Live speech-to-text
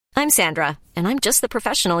I'm Sandra, and I'm just the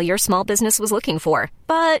professional your small business was looking for.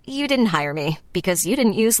 But you didn't hire me because you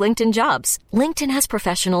didn't use LinkedIn Jobs. LinkedIn has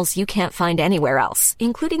professionals you can't find anywhere else,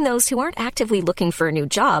 including those who aren't actively looking for a new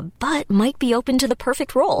job, but might be open to the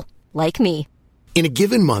perfect role, like me. In a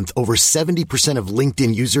given month, over 70% of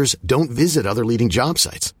LinkedIn users don't visit other leading job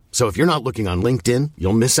sites. So if you're not looking on LinkedIn,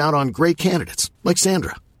 you'll miss out on great candidates like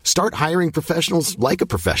Sandra. Start hiring professionals like a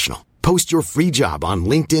professional. Post your free job on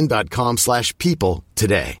linkedin.com/people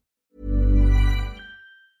today.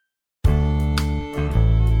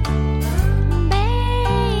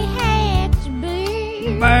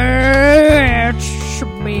 A bitch.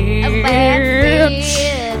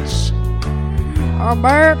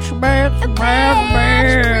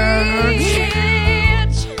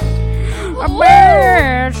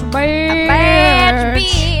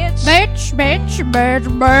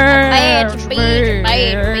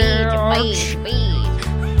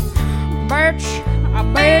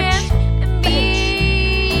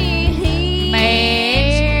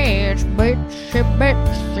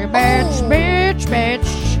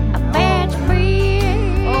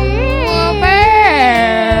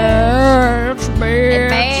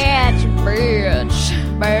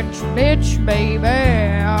 Bitch, baby.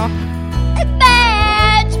 A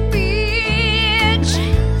bad bitch.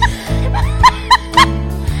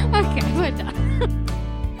 Okay, we're done.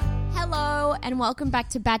 Hello, and welcome back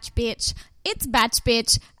to Batch Bitch. It's Batch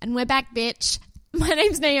Bitch, and we're back, bitch. My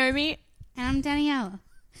name's Naomi. And I'm Daniela.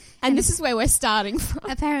 And this is where we're starting from.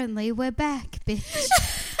 Apparently, we're back, bitch.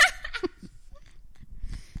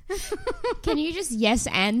 Can you just yes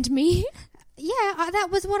and me? Yeah, that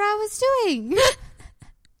was what I was doing.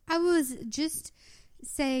 I was just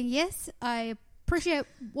saying, yes, I appreciate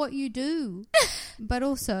what you do, but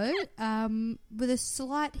also with a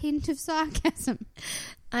slight hint of sarcasm.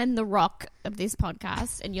 I'm the rock of this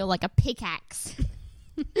podcast, and you're like a pickaxe.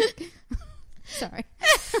 Sorry.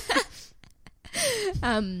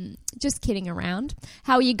 Just kidding around.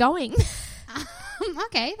 How are you going?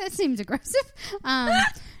 Okay, that seems aggressive.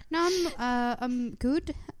 No, I'm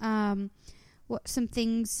good. What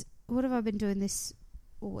have I been doing this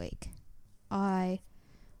week? I've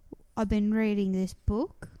been reading this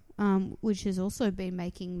book, which has also been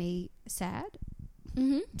making me sad.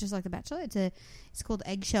 Mm-hmm. Just like The Bachelor. It's called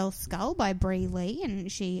Eggshell Skull by Bree Lee,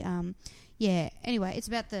 and she anyway, it's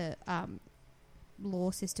about the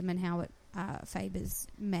law system and how it favours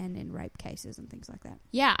men in rape cases and things like that.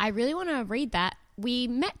 Yeah, I really want to read that. We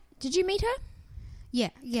met. Did you meet her?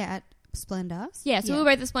 Yeah, at Splendor. Yeah, so we were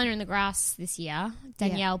both at Splendor in the Grass this year.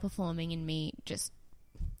 Danielle performing and me just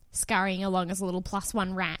scurrying along as a little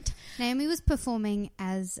 +1 rat. Naomi was performing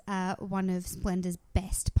as one of Splendor's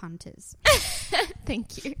best punters.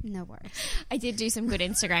 Thank you. No worries. I did do some good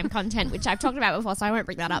Instagram content, which I've talked about before, so I won't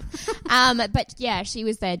bring that up. But yeah, she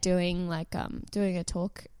was there doing a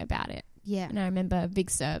talk about it. Yeah. And I remember Big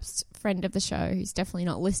Serps, friend of the show, who's definitely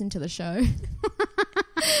not listened to the show,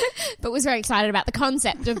 but was very excited about the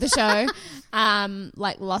concept of the show,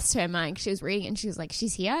 lost her mind. She was reading it and she was like,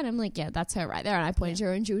 she's here? And I'm like, yeah, that's her right there. And I pointed to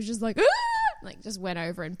her and she was just like, ah! Just went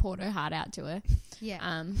over and poured her heart out to her.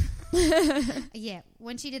 Yeah. Yeah.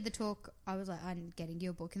 When she did the talk, I was like, I'm getting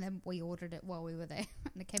you a book. And then we ordered it while we were there.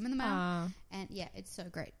 And it came in the mail. And yeah, it's so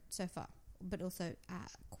great so far. But also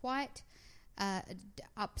quite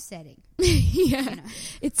upsetting. Yeah. You know.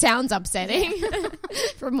 It sounds upsetting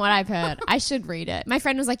from what I've heard. I should read it. My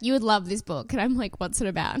friend was like, you would love this book. And I'm like, what's it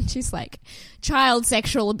about? And she's like, child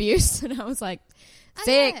sexual abuse. And I was like,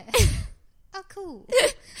 sick. Yeah. Oh, cool.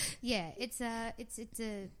 Yeah, it's a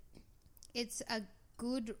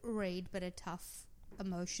good read, but a tough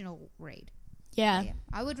emotional read. Yeah.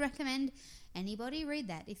 I would recommend anybody read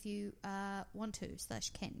that if you want to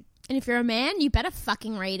 /can. And if you're a man, you better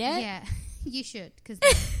fucking read it. Yeah, you should, because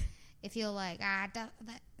if you're like, that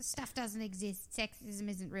stuff doesn't exist, sexism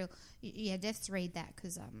isn't real, just read that,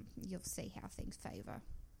 because you'll see how things favour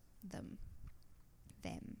them.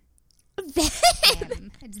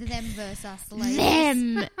 It's them versus us, the ladies.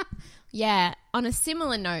 Them. Yeah. On a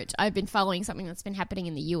similar note, I've been following something that's been happening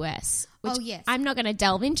in the US, which I'm not going to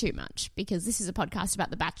delve into much because this is a podcast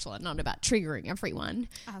about The Bachelor, not about triggering everyone.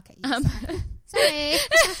 Okay. Sorry.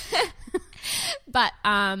 But,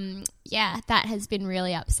 that has been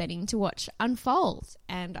really upsetting to watch unfold,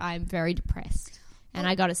 and I'm very depressed. And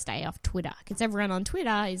I got to stay off Twitter because everyone on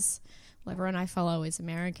Twitter is... Well, everyone I follow is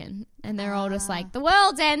American, and they're all just like, the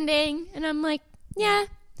world's ending, and I'm like, yeah.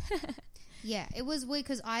 Yeah, it was weird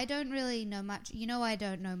because I don't really know much. I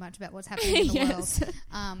don't know much about what's happening in the world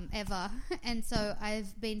ever, and so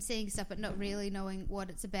I've been seeing stuff but not really knowing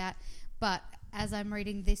what it's about. But as I'm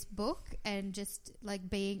reading this book and just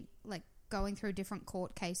being going through different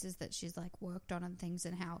court cases that she's like worked on and things,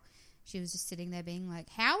 and how she was just sitting there being like,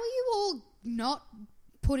 how are you all not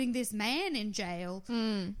putting this man in jail?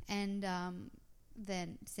 And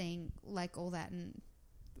then seeing like all that, and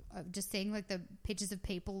just seeing like the pictures of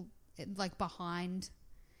people like behind,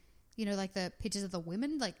 you know, like the pictures of the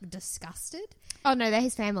women like disgusted. Oh no, they're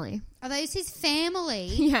his family. Are those his family?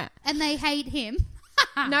 Yeah. And they hate him?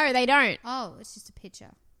 No, they don't. Oh, it's just a picture.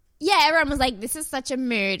 Yeah, everyone was like, this is such a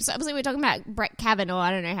mood. So obviously we were talking about Brett Kavanaugh.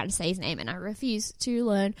 I don't know how to say his name, and I refuse to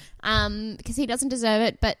learn because he doesn't deserve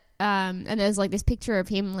it. But and there's like this picture of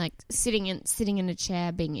him like sitting in a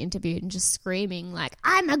chair being interviewed and just screaming like,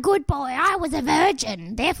 I'm a good boy, I was a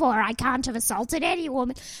virgin, therefore I can't have assaulted any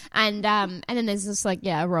woman. And then there's just like,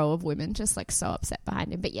 a row of women just like so upset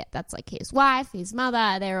behind him. But yeah, that's like his wife, his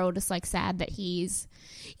mother. They're all just like sad that he's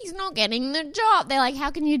not getting the job. They're like,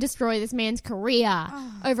 how can you destroy this man's career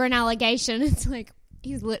over an allegation? It's like,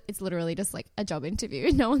 it's literally just like a job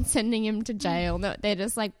interview. No one's sending him to jail. No, they're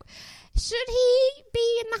just like, should he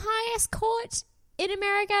be in the highest court in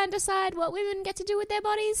America and decide what women get to do with their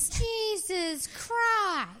bodies? Jesus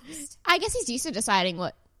Christ. I guess he's used to deciding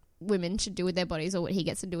what women should do with their bodies or what he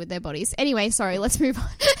gets to do with their bodies. Anyway, sorry, let's move on.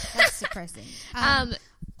 That's depressing. I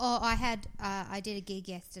did a gig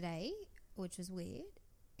yesterday, which was weird.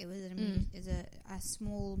 It was a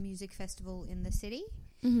small music festival in the city.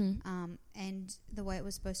 Mm-hmm. And the way it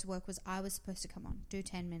was supposed to work was I was supposed to come on, do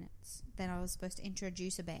 10 minutes. Then I was supposed to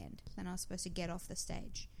introduce a band. Then I was supposed to get off the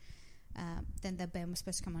stage. Then the band was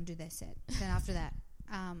supposed to come on, do their set. Then after that,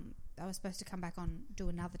 I was supposed to come back on, do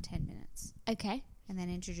another 10 minutes. Okay. And then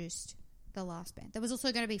introduced the last band. There was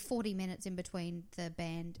also going to be 40 minutes in between the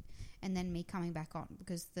band and then me coming back on,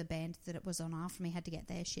 because the band that it was on after me had to get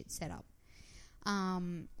their shit set up.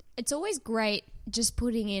 It's always great just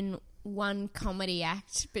putting in one comedy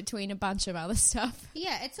act between a bunch of other stuff.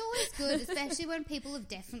 Yeah, it's always good, especially when people have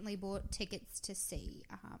definitely bought tickets to see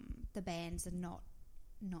the bands and not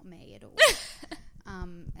me at all.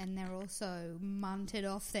 And they're also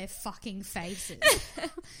munted off their fucking faces.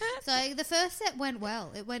 So the first set went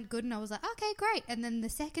well. It went good and I was like, okay, great. And then the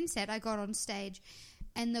second set I got on stage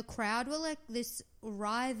and the crowd were like this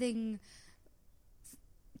writhing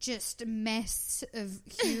just mess of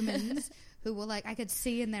humans who were like, I could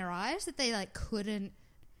see in their eyes that they like couldn't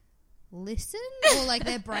listen, or like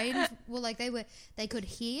their brains were like they could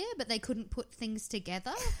hear but they couldn't put things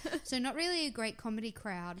together. So not really a great comedy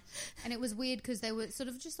crowd. And it was weird because they were sort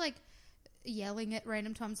of just like yelling at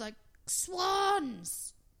random times like,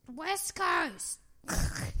 Swans, West Coast,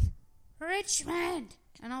 Richmond.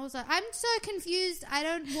 And I was like, I'm so confused. I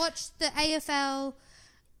don't watch the AFL.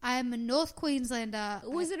 I'm a North Queenslander.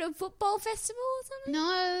 Was it a football festival or something?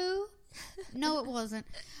 No, it wasn't.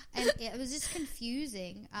 And it was just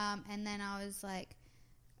confusing. And then I was like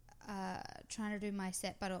trying to do my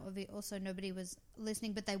set, but also nobody was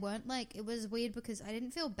listening. But they weren't like, it was weird because I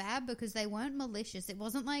didn't feel bad because they weren't malicious. It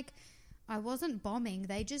wasn't like I wasn't bombing.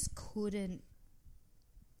 They just couldn't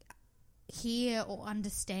hear or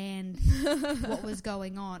understand what was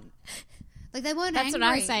going on. Like, they weren't angry. That's what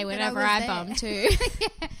I say whenever I bomb too.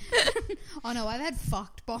 Yeah. Oh no, I've had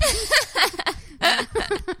fucked bombs.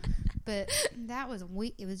 But that was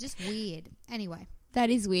it was just weird. Anyway. That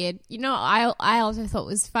is weird. You know, I also thought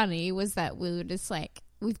was funny was that we were just like,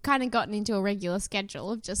 we've kind of gotten into a regular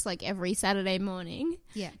schedule of just like every Saturday morning.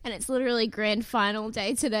 Yeah. And it's literally grand final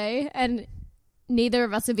day today and neither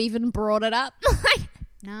of us have even brought it up.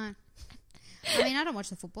 No. I mean, I don't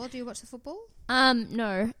watch the football. Do you watch the football?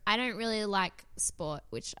 No, I don't really like sport,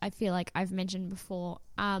 which I feel like I've mentioned before.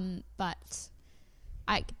 But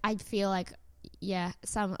I feel like,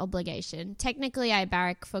 some obligation. Technically, I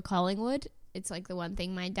barrack for Collingwood. It's like the one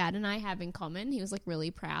thing my dad and I have in common. He was like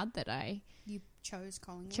really proud that You chose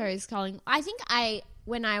Collingwood? Chose Collingwood. I think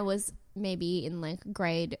when I was maybe in like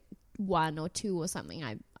grade 1 or 2 or something,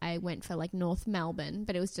 I went for like North Melbourne,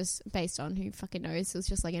 but it was just based on who fucking knows. It was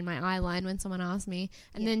just like in my eye line when someone asked me.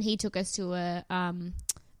 And then he took us to it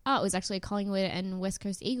was actually a Collingwood and West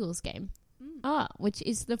Coast Eagles game. Which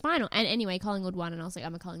is the final. And anyway, Collingwood won and I was like,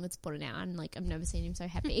 I'm a Collingwood supporter now, and like I've never seen him so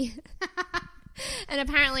happy. And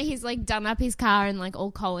apparently he's like done up his car and like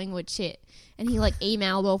all Collingwood shit, and he like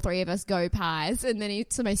emailed all three of us Go Pies, and then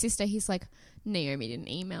to my sister he's like, Naomi didn't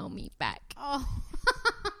email me back. Oh.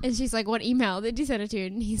 And she's like, what email did you send it to?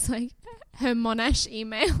 And he's like, her Monash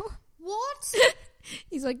email. What?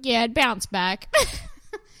 He's like, yeah, it bounced back.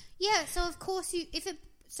 Yeah, so of course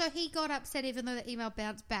so he got upset even though the email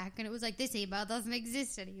bounced back, and it was like, this email doesn't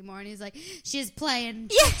exist anymore, and he's like, she's playing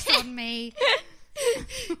tricks on me.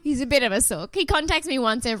 He's a bit of a sook. He contacts me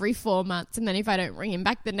once every 4 months, and then if I don't ring him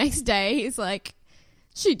back the next day, he's like,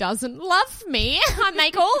 she doesn't love me. I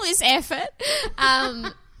make all this effort.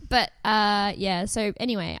 Yeah, so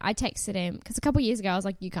anyway, I texted him because a couple of years ago I was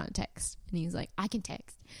like, you can't text. And he was like, I can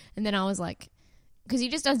text. And then I was like, because he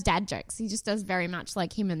just does dad jokes. He just does very much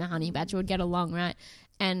like him and the honey badger would get along, right?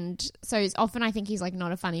 And so often I think he's like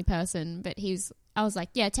not a funny person, but I was like,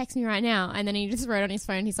 yeah, text me right now. And then he just wrote on his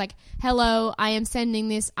phone, he's like, hello, I am sending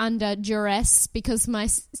this under duress because my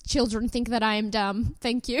children think that I am dumb.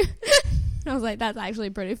 Thank you. I was like, that's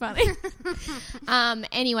actually pretty funny.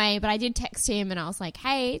 Anyway, but I did text him and I was like,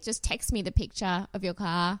 hey, just text me the picture of your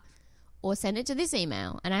car or send it to this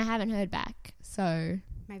email. And I haven't heard back. So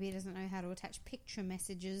maybe he doesn't know how to attach picture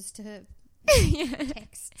messages to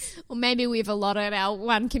text. Or maybe we've allotted our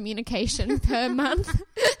one communication per month.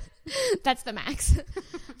 That's the max.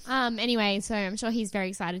 Anyway, so I'm sure he's very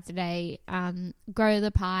excited today. Grow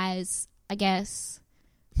the Pies, I guess.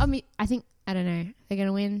 I don't know. They're going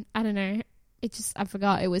to win. I don't know. I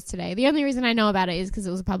forgot it was today. The only reason I know about it is because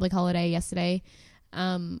it was a public holiday yesterday,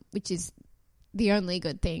 which is the only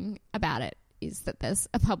good thing about it is that there's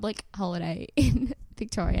a public holiday in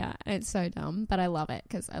Victoria. And it's so dumb, but I love it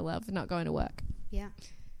because I love not going to work. Yeah.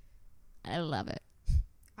 I love it.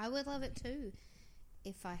 I would love it too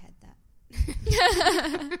if I had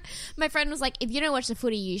that. My friend was like, if you don't watch the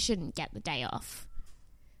footy, you shouldn't get the day off.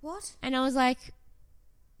 What? And I was like,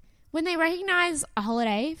 when they recognise a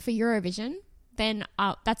holiday for Eurovision, then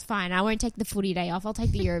that's fine. I won't take the footy day off. I'll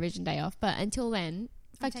take the Eurovision day off. But until then,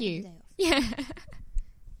 fuck you. Yeah.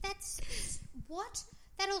 What?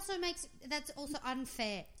 That's also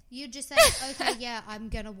unfair. You just say, okay, yeah, I'm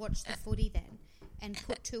going to watch the footy then and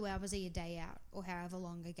put 2 hours of your day out or however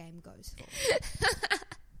long a game goes for.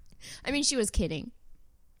 I mean, she was kidding.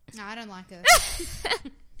 No, I don't like her.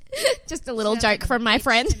 Just a little joke from my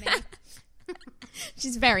friend.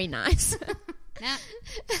 She's very nice. Nah.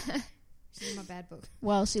 She's in my bad book.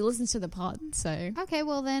 Well, she listens to the pod, so. Okay,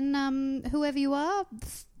 well then, whoever you are,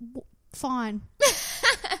 fine.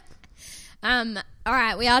 All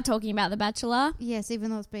right, we are talking about The Bachelor. Yes,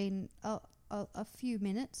 even though it's been a few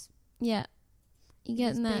minutes. Yeah. You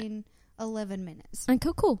getting that? It's been 11 minutes. Okay,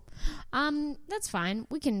 cool. That's fine.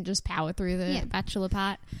 We can just power through the Bachelor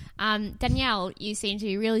part. Danielle, you seem to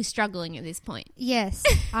be really struggling at this point. Yes,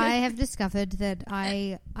 I have discovered that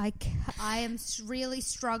I am really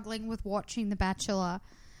struggling with watching The Bachelor.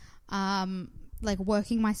 Like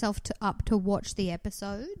working myself up to watch the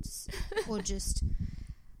episodes or just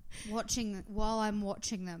watching while I'm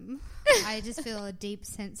watching them. I just feel a deep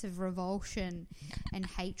sense of revulsion and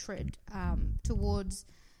hatred towards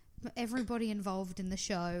everybody involved in the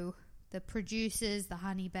show, the producers, the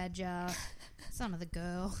honey badger, some of the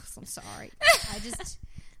girls. I'm sorry.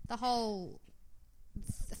 The whole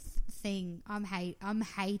thing. I'm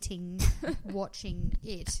hating watching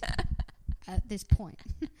it at this point.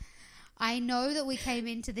 I know that we came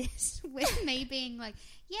into this with me being like,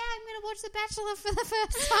 yeah, I'm going to watch The Bachelor for the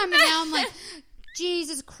first time. And now I'm like,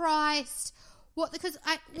 Jesus Christ. What? Because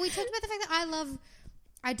we talked about the fact that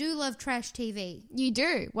I do love trash TV. You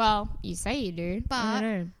do. Well, you say you do.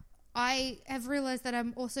 But I have realised that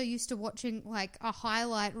I'm also used to watching like a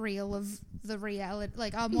highlight reel of the reality.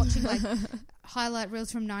 Like I'm watching like highlight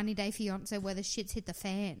reels from 90 Day Fiance where the shit's hit the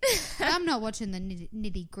fan. I'm not watching the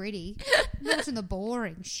nitty gritty. I'm not watching the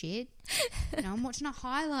boring shit. I'm watching a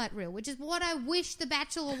highlight reel, which is what I wish The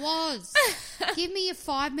Bachelor was. Give me a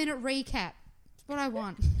 5-minute recap. That's what I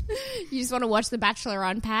want. You just want to watch The Bachelor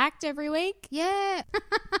Unpacked every week? Yeah.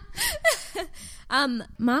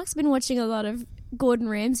 Mark's been watching a lot of Gordon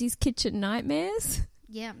Ramsay's Kitchen Nightmares.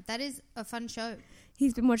 Yeah, that is a fun show.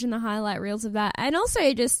 He's been watching the highlight reels of that. And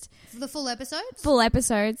also just... The full episodes? Full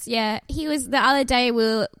episodes, yeah. He was... The other day we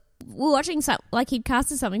were watching some... Like he'd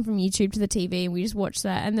casted something from YouTube to the TV and we just watched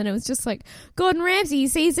that. And then it was just like, Gordon Ramsay,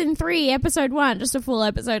 season 3, episode 1. Just a full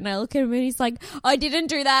episode. And I look at him and he's like, I didn't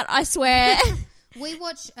do that, I swear. We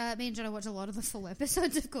watch... me and Jenna watch a lot of the full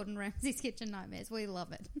episodes of Gordon Ramsay's Kitchen Nightmares. We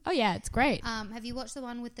love it. Oh, yeah, it's great. Have you watched the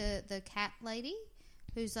one with the cat lady?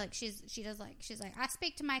 Who's like she's like I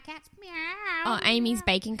speak to my cats. Meow. Oh, Amy's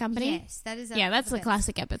Baking Company. Yes, that is. That's the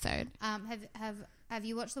classic episode. Have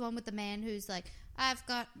you watched the one with the man who's like, I've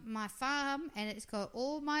got my farm and it's got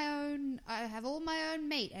all my own. I have all my own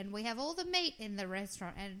meat and we have all the meat in the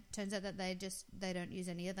restaurant. And it turns out that they don't use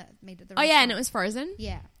any of that meat at the restaurant. Oh yeah, and it was frozen.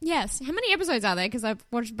 Yeah. Yes. How many episodes are there? Because I've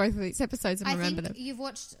watched both of these episodes and remember them. You've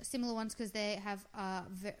watched similar ones because they have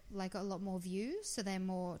like a lot more views, so they're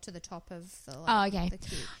more to the top of the. Like, okay. The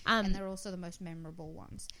queue. And they're also the most memorable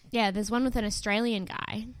ones. Yeah, there's one with an Australian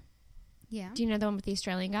guy. Yeah. Do you know the one with the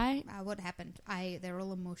Australian guy? What happened? They're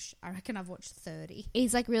all a mush. I reckon I've watched 30.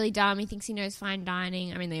 He's like really dumb. He thinks he knows fine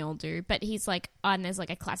dining. I mean, they all do. But he's like, and there's like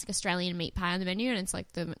a classic Australian meat pie on the menu, and it's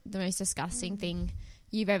like the most disgusting thing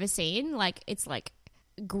you've ever seen. Like, it's like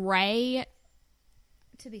grey.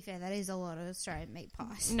 To be fair, that is a lot of Australian meat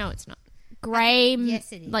pies. No, it's not. Grey.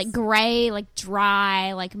 Yes, it is. Like grey, like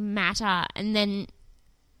dry, like matter, and then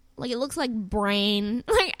like it looks like brain.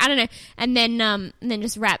 Like, I don't know. And then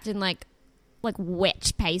just wrapped in like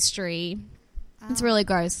wet pastry. It's really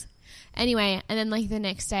gross. Anyway, and then like the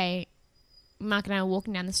next day, Mark and I were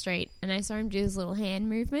walking down the street, and I saw him do his little hand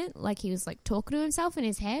movement, like he was like talking to himself in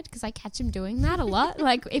his head, because I catch him doing that a lot.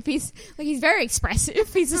 Like, if he's very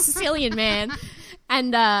expressive. He's a Sicilian man,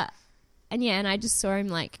 and yeah, and I just saw him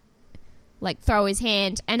like throw his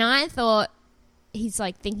hand, and I thought he's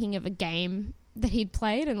like thinking of a game that he'd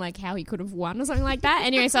played and like how he could have won or something like that.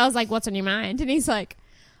 Anyway, so I was like, "What's on your mind?" And he's like,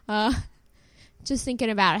 just thinking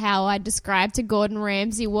about how I described to Gordon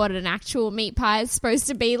Ramsay what an actual meat pie is supposed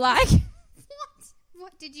to be like.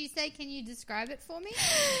 What did you say? Can you describe it for me?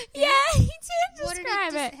 Yeah, he did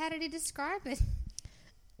describe it. How did he describe it?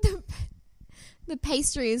 The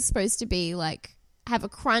pastry is supposed to be like have a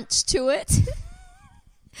crunch to it.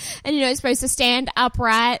 And it's supposed to stand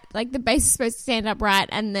upright. Like, the base is supposed to stand upright,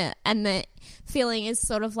 and the filling is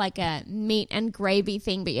sort of like a meat and gravy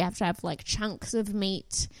thing, but you have to have like chunks of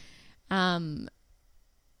meat.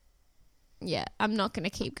 Yeah, I'm not going to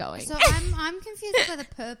keep going. So I'm confused by the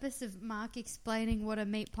purpose of Mark explaining what a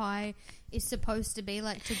meat pie is supposed to be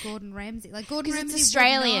like to Gordon Ramsay. Like, Gordon Ramsay it's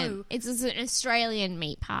Australian. would know. It's an Australian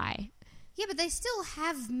meat pie. Yeah, but they still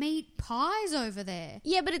have meat pies over there.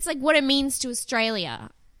 Yeah, but it's like what it means to Australia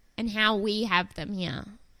and how we have them here.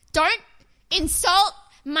 Don't insult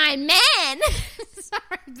my man.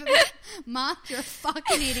 Sorry, but Mark, you're a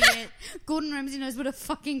fucking idiot. Gordon Ramsay knows what a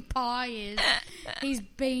fucking pie is. He's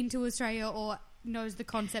been to Australia or knows the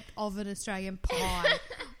concept of an Australian pie.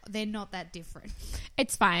 They're not that different.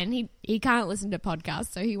 It's fine. He can't listen to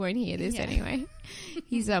podcasts, so he won't hear this anyway.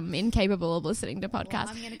 He's incapable of listening to podcasts.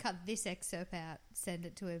 Well, I'm going to cut this excerpt out, send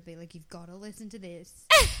it to her, be like, you've got to listen to this.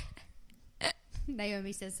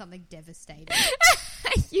 Naomi says something devastating.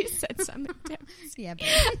 You said something devastating. Yeah, but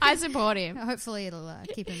I support him. hopefully it'll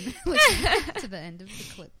keep him listening to the end of the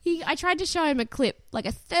clip. I tried to show him a clip, like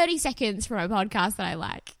a 30 seconds from a podcast that I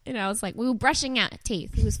like. And I was like, we were brushing our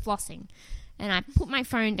teeth. He was flossing. And I put my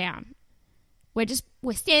phone down. We're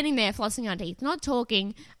standing there flossing our teeth, not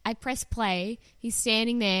talking. I press play. He's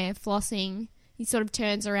standing there flossing. He sort of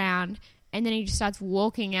turns around, and then he just starts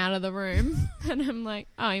walking out of the room. And I'm like,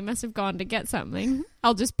 oh, he must have gone to get something.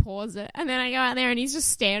 I'll just pause it. And then I go out there, and he's just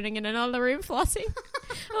standing in another room flossing.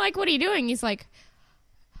 I'm like, what are you doing? He's like,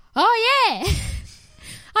 oh, yeah.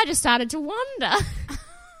 I just started to wonder.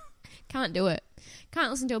 Can't do it.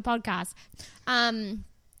 Can't listen to a podcast.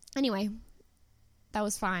 Anyway, that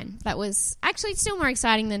was fine. That was actually still more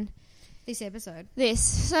exciting than This episode.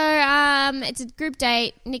 So, it's a group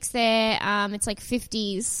date. Nick's there. It's like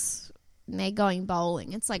 50s. And they're going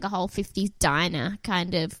bowling. It's like a whole 50s diner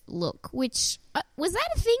kind of look. Which was that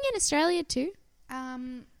a thing in Australia too?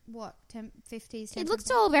 What 50s? It looks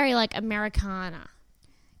all very like Americana.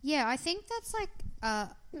 Yeah, I think that's like.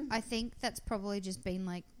 I think that's probably just been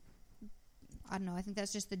like. I don't know. I think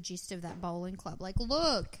that's just the gist of that bowling club. Like,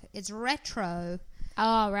 look, it's retro.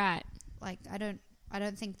 Oh, right. Like, I don't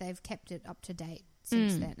think they've kept it up to date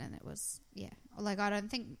since then. And it was, like, I don't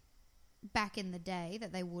think back in the day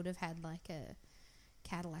that they would have had like a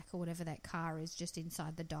Cadillac or whatever that car is just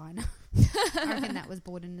inside the diner. I reckon that was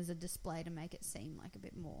brought in as a display to make it seem like a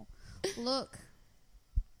bit more. Look,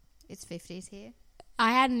 it's 50s here.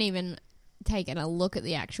 I hadn't even taken a look at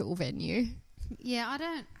the actual venue. Yeah, I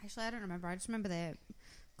don't remember. I just remember their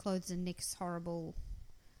clothes and Nick's horrible.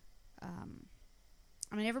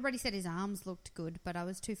 I mean, everybody said his arms looked good, but I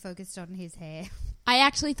was too focused on his hair. I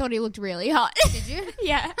actually thought he looked really hot. Did you?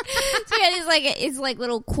 Yeah. So he had his like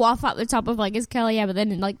little coif up the top of like his curly hair, but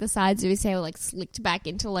then like the sides of his hair were like slicked back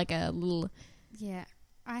into like a little. Yeah,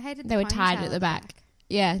 I hated. They were tied at the back.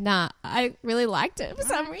 Yeah, nah, I really liked it for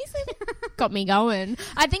some reason. Got me going.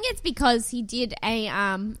 I think it's because he did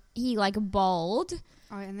he like bowled.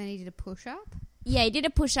 Oh, and then he did a push up. Yeah, he did a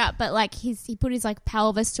push up, but like he put his like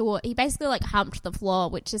pelvis toward. He basically like humped the floor,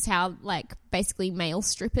 which is how like basically male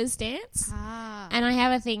strippers dance. Ah. And I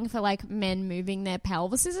have a thing for like men moving their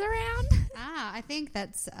pelvises around. Ah, I think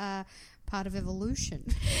that's part of evolution.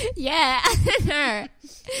 Yeah, I know.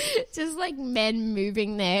 Just like men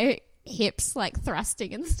moving their hips, like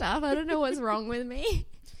thrusting and stuff. I don't know what's wrong with me.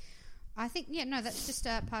 I think, that's just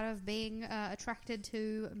part of being attracted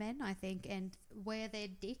to men, I think, and where their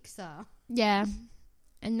dicks are. Yeah.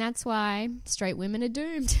 And that's why straight women are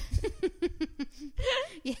doomed.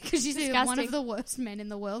 Yeah, because you see one of the worst men in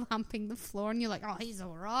the world humping the floor and you're like, oh, he's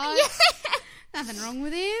all right. Yeah. Nothing wrong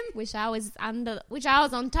with him. Wish I was on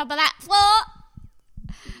top of that floor.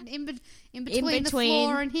 In between the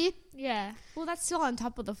floor and here. Yeah. Well, that's still on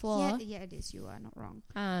top of the floor. Yeah, it is. You are not wrong.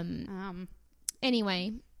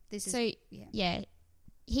 Anyway. He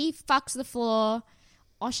fucks the floor.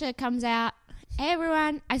 Osher comes out. Hey,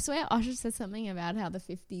 everyone. I swear Osher said something about how the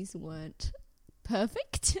 50s weren't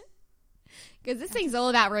perfect. Because this thing's all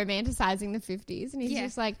about romanticizing the 50s. And he's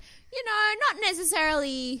just like, not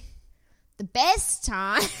necessarily the best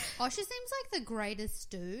time. Osher seems like the greatest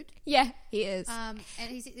dude. Yeah, he is. And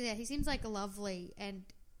he seems like lovely. And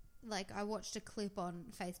like I watched a clip on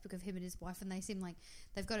Facebook of him and his wife, and they seem like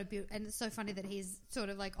they've got a beautiful. And it's so funny that he's sort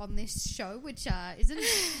of like on this show, which isn't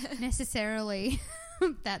necessarily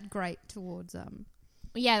that great towards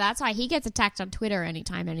Yeah, that's why he gets attacked on Twitter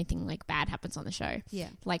anytime anything like bad happens on the show. Yeah,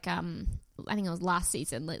 like I think it was last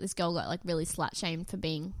season. Like this girl got like really slut shamed for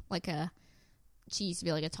being like she used to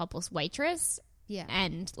be like a topless waitress. Yeah,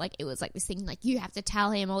 and like it was like this thing like you have to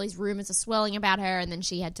tell him, all these rumors are swirling about her, and then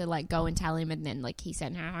she had to like go and tell him, and then like he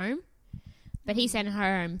sent her home. But he sent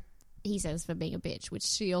her home, he says, for being a bitch, which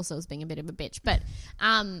she also was being a bit of a bitch. But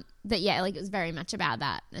yeah, like it was very much about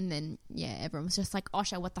that. And then yeah, everyone was just like,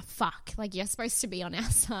 Osher, what the fuck? Like you're supposed to be on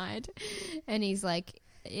our side. And he's like,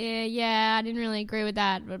 yeah, I didn't really agree with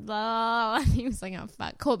that, but blah. And he was like, oh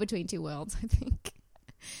fuck, caught between two worlds, I think.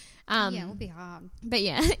 Yeah, it will be hard. But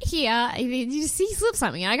yeah, here he slipped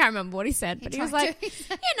something. I can't remember what he said, but he was like,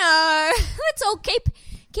 let's all keep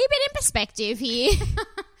it in perspective here.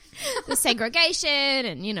 The segregation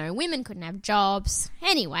and, women couldn't have jobs.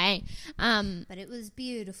 Anyway. But it was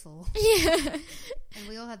beautiful. Yeah. And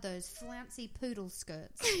we all had those flouncy poodle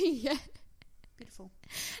skirts. Yeah. Beautiful.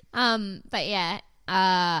 But yeah,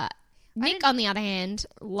 Nick, on the other hand,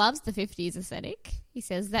 loves the 50s aesthetic. He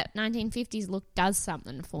says that 1950s look does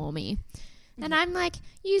something for me. And I'm like,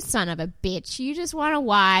 you son of a bitch. You just want a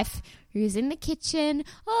wife who's in the kitchen.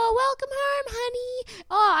 Oh, welcome home, honey.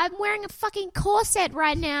 Oh, I'm wearing a fucking corset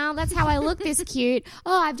right now. That's how I look this cute.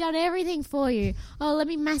 Oh, I've done everything for you. Oh, let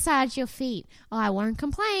me massage your feet. Oh, I won't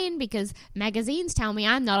complain because magazines tell me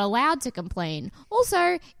I'm not allowed to complain.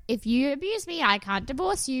 Also, if you abuse me, I can't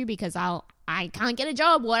divorce you because I can't get a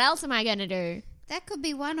job. What else am I going to do? That could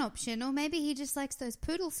be one option, or maybe he just likes those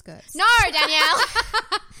poodle skirts. No, Danielle.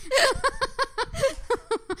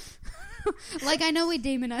 Like, I know we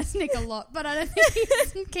demonize Nick a lot, but I don't think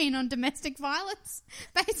he's keen on domestic violence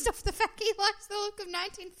based off the fact he likes the look of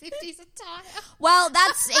 1950s attire. Well,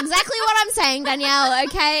 that's exactly what I'm saying, Danielle,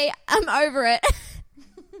 okay? I'm over it.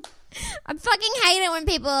 I fucking hate it when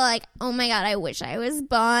people are like, oh my God, I wish I was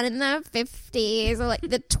born in the 50s or like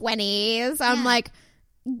the 20s. I'm like,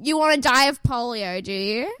 you want to die of polio, do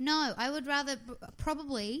you? No, I would rather,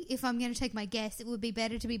 probably, if I'm going to take my guess, it would be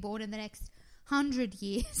better to be born in the next 100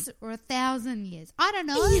 years or 1,000 years. I don't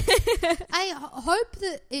know. Yeah. I hope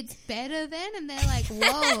that it's better then, and they're like,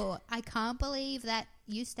 whoa, I can't believe that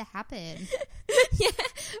used to happen. Yeah.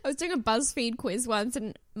 I was doing a BuzzFeed quiz once,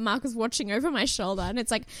 and Mark was watching over my shoulder, and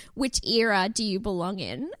it's like, which era do you belong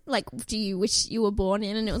in? Like, do you wish you were born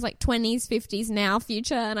in? And it was like 20s, 50s, now,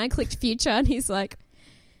 future, and I clicked future, and he's like,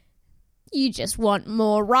 you just want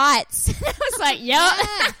more rights. I was like, yep.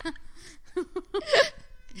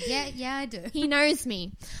 Yeah, I do. He knows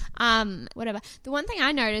me. Whatever. The one thing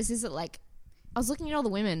I noticed is that, like, I was looking at all the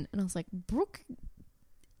women, and I was like, Brooke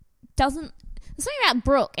doesn't... There's something about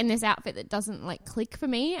Brooke in this outfit that doesn't, like, click for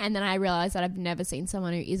me, and then I realised that I've never seen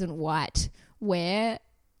someone who isn't white wear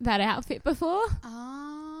that outfit before. Oh.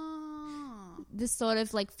 This sort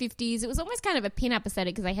of like 50s, it was almost kind of a pin-up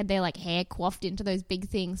aesthetic because they had their like hair coiffed into those big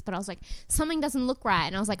things, but I was like, something doesn't look right,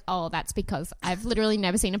 and I was like, oh, that's because I've literally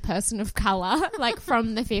never seen a person of colour like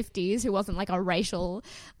from the 50s who wasn't like a racial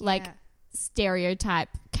like stereotype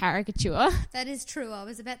caricature. That is true. I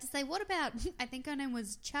was about to say, what about, I think her name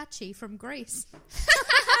was Chachi from Greece.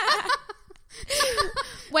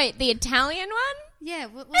 Wait, the Italian one? Yeah,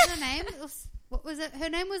 what was her name? What was it? Her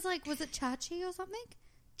name was like, was it Chachi or something?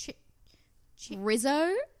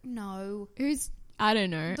 Rizzo? No. Who's, I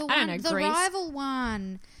don't know. I don't know. The Greece. rival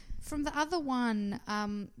one. From the other one,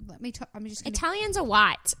 let me I'm just gonna... Italians are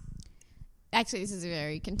white. Actually, this is a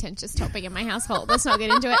very contentious topic in my household. Let's not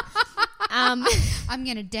get into it. I'm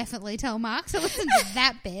going to definitely tell Mark to listen to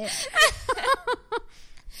that bit.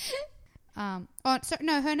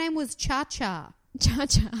 No, her name was Cha-Cha.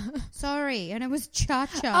 Cha-Cha. Sorry, her name was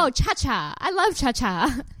Cha-Cha. Oh, Cha-Cha. I love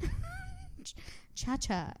Cha-Cha.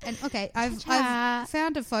 Cha-Cha. And okay, I've Cha-Cha.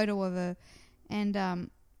 found a photo of her, and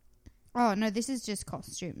oh no, this is just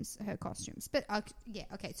costumes, her costumes. But yeah,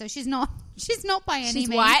 okay, so she's not by any She's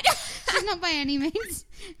means white. she's not by any means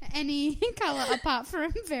any color apart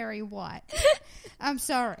from very white. I'm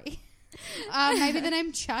sorry. Maybe the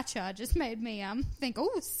name Cha-Cha just made me think,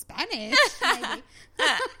 oh, Spanish, maybe.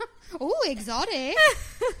 Oh, exotic.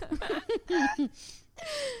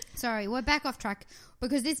 Sorry, we're back off track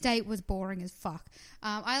because this date was boring as fuck.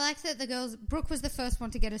 I liked that the girls, Brooke was the first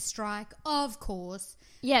one to get a strike, of course.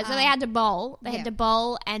 Yeah, so they had to bowl. They yeah. had to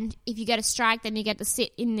bowl, and if you get a strike, then you get to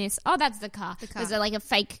sit in this. Oh, that's the car. There's like a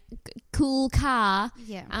fake cool car.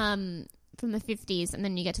 Yeah. From the 50s, and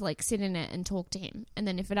then you get to like sit in it and talk to him. And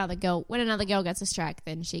then when another girl gets a strike,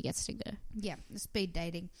 then she gets to go. Yeah, speed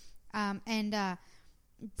dating.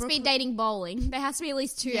 Speed dating bowling. There has to be at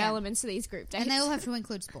least two elements to these group dates. And they all have to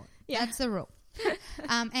include sport. Yeah. That's the rule.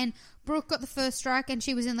 And Brooke got the first strike, and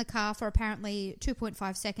she was in the car for apparently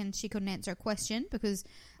 2.5 seconds. She couldn't answer a question because,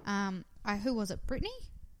 who was it? Brittany?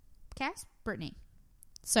 Cass? Brittany.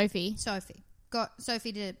 Sophie. Got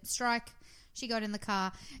Sophie to strike. She got in the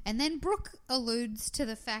car, and then Brooke alludes to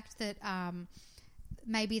the fact that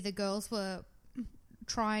maybe the girls were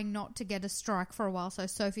trying not to get a strike for a while so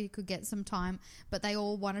Sophie could get some time, but they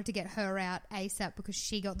all wanted to get her out ASAP because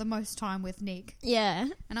she got the most time with Nick. Yeah.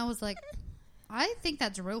 And I was like, I think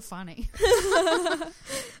that's real funny.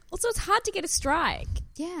 Also, it's hard to get a strike.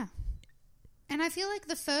 Yeah. And I feel like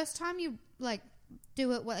the first time you, like,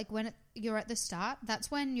 do it, like, when you're at the start,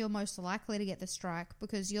 that's when you're most likely to get the strike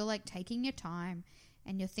because you're, like, taking your time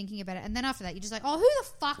and you're thinking about it. And then after that, you're just like, oh, who the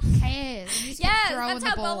fuck cares? And you just keep throwing that's the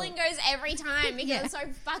how ball. bowling goes every time because it's so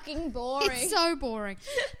fucking boring. It's so boring.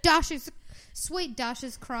 Sweet Dash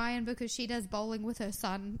is crying because she does bowling with her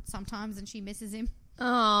son sometimes and she misses him.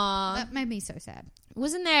 Aww. That made me so sad.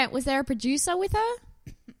 Was there a producer with her?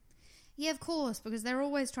 Yeah, of course, because they're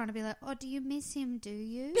always trying to be like, oh, do you miss him, do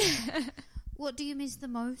you? What do you miss the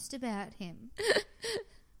most about him?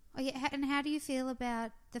 Oh, yeah, and how do you feel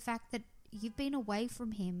about the fact that you've been away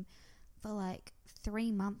from him for like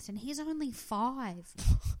 3 months and he's only 5?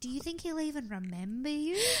 Do you think he'll even remember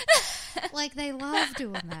you? Like, they love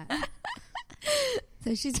doing that.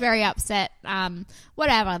 So she's very upset.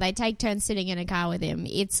 Whatever. They take turns sitting in a car with him.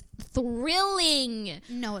 It's thrilling.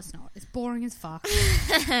 No, it's not. It's boring as fuck.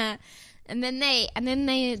 And then they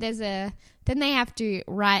have to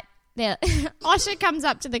write their Osher comes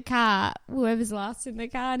up to the car, whoever's last in the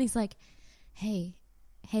car, and he's like, Hey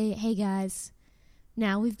guys.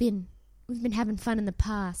 Now we've been having fun in the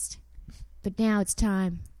past, but now it's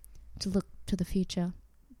time to look to the future.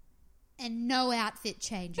 And no outfit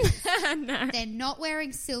changes. No. They're not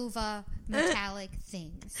wearing silver metallic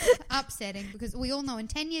things. Upsetting because we all know in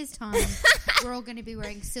 10 years' time we're all going to be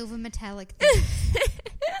wearing silver metallic things.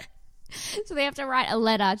 So they have to write a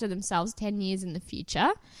letter to themselves 10 years in the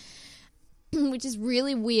future, which is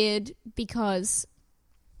really weird because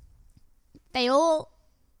are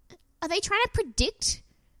they trying to predict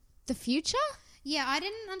the future? Yeah, I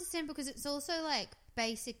didn't understand because it's also like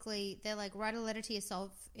basically they're like write a letter to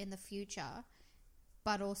yourself in the future,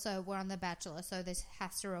 but also we're on The Bachelor, so this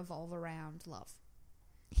has to revolve around love.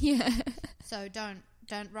 Yeah. So don't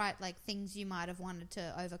write like things you might have wanted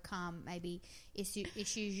to overcome, maybe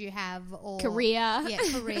issues you have or career. Yeah,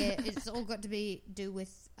 career. It's all got to be do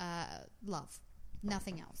with love,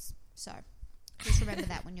 nothing else. So just remember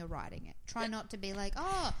that when you're writing it. Try not to be like,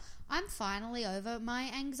 oh, I'm finally over my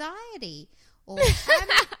anxiety. Or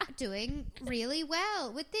I'm doing really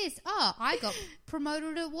well with this. Oh, I got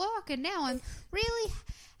promoted at work and now I'm really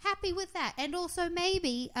happy with that. And also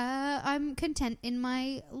maybe I'm content in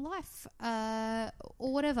my life or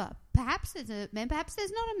whatever. Perhaps there's a man, perhaps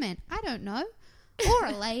there's not a man. I don't know. Or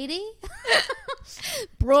a lady.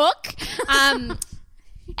 Brooke.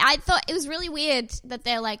 I thought it was really weird that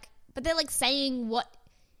they're like saying what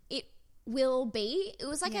it will be. It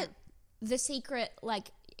was like the secret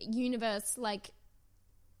like universe like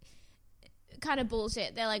kind of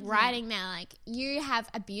bullshit. They're like writing now like you have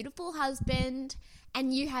a beautiful husband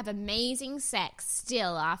and you have amazing sex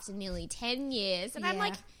still after nearly 10 years and I'm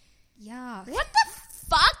like, yeah, what the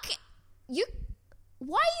fuck?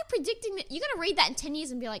 Why are you predicting that? You're gonna read that in 10 years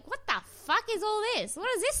and be like, what the fuck is all this? What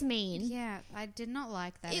does this mean? Yeah, I did not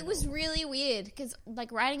like that. It was really weird because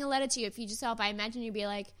like writing a letter to your future self, I imagine you'd be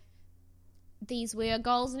like, these were your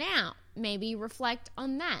goals now. Maybe reflect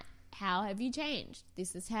on that. How have you changed?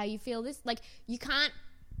 This is how you feel this. Like, you can't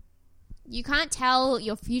tell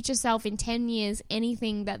your future self in 10 years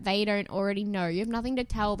anything that they don't already know. You have nothing to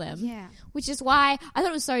tell them. Yeah. Which is why I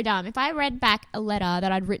thought it was so dumb. If I read back a letter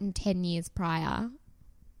that I'd written 10 years prior,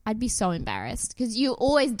 I'd be so embarrassed because you're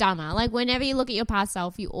always dumber. Like, whenever you look at your past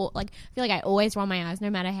self, I feel like I always roll my eyes no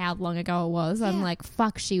matter how long ago it was. I'm like,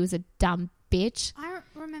 fuck, she was a dumb bitch. I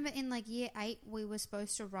remember in like year 8 we were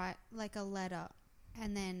supposed to write like a letter,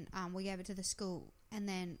 and then we gave it to the school, and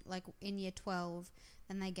then like in year 12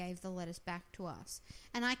 then they gave the letters back to us,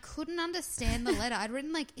 and I couldn't understand the letter. I'd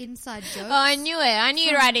written like inside jokes. Oh, I knew it. I knew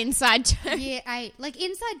you'd write inside jokes. Year 8, like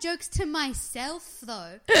inside jokes to myself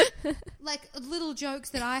though. Like little jokes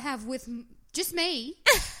that I have with just me.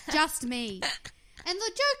 And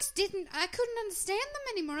the jokes I couldn't understand them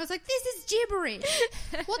anymore. I was like, this is gibberish.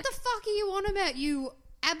 What the fuck are you on about, you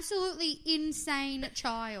absolutely insane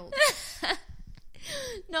child?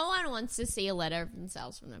 No one wants to see a letter of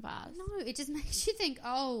themselves from the past. No, it just makes you think,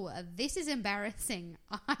 oh, this is embarrassing.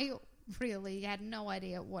 I really had no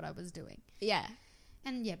idea what I was doing. Yeah.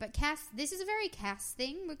 And yeah, but Cass, this is a very Cass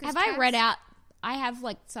thing. Because I read out, I have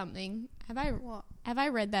like something. What? Have I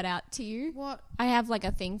read that out to you? What? I have like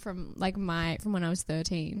a thing from like from when I was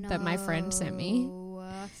 13 that my friend sent me.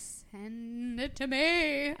 Send it to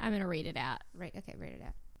me. I'm going to read it out. Read it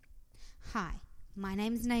out. Hi, my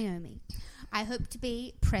name's Naomi. I hope to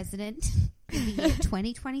be president in the year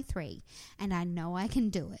 2023, and I know I can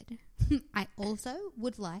do it. I also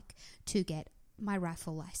would like to get my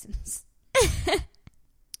rifle license.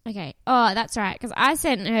 Okay. Oh, that's right. Because I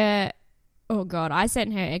sent her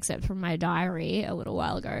excerpt from my diary a little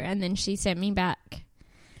while ago, and then she sent me back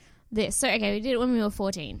this. So, okay, we did it when we were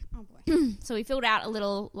 14. Oh, boy. So we filled out a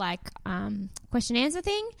little, like, question answer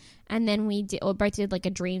thing, and then we both did, like, a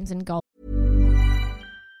dreams and goals.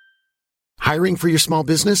 Hiring for your small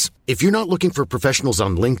business? If you're not looking for professionals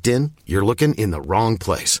on LinkedIn, you're looking in the wrong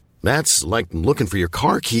place. That's like looking for your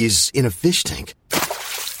car keys in a fish tank.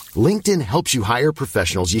 LinkedIn helps you hire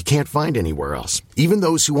professionals you can't find anywhere else, even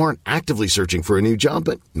those who aren't actively searching for a new job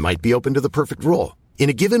but might be open to the perfect role. In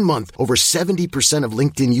a given month, over 70% of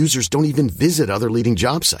LinkedIn users don't even visit other leading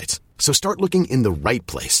job sites. So start looking in the right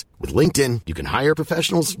place. With LinkedIn, you can hire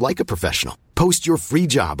professionals like a professional. Post your free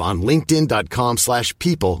job on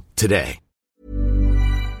linkedin.com/people today.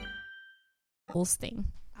 Thing.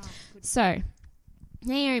 So,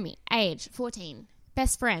 Naomi, age 14,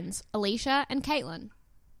 best friends Alicia and Caitlin.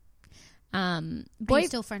 Are you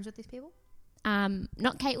still friends with these people?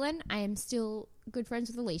 Not Caitlin. I am still good friends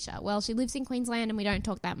with Alicia. Well, she lives in Queensland and we don't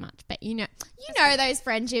talk that much. But you know those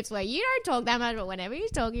friendships where you don't talk that much, but whenever you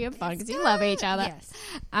talk, you're fun because you love each other.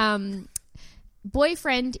 Yes.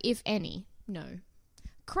 Boyfriend, if any, no.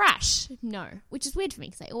 Crush, no. Which is weird for me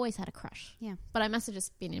because I always had a crush. Yeah. But I must have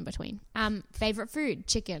just been in between. Favorite food,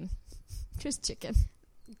 chicken. Just chicken.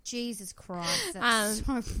 Jesus Christ, that's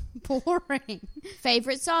so boring.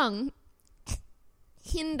 Favorite song,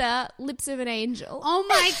 Hinder, Lips of an Angel. Oh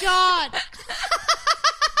my God.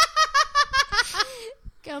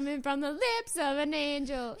 Coming from the lips of an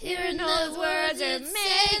angel, hearing those words, it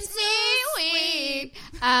makes me weep.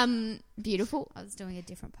 Beautiful. I was doing a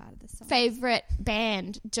different part of the song. Favorite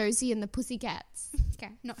band, Josie and the Pussycats.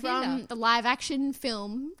 Okay, not from Hinder. the live action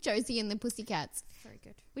film Josie and the Pussycats. Very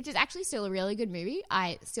good. Which is actually still a really good movie.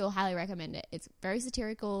 I still highly recommend it. It's very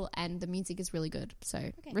satirical and the music is really good.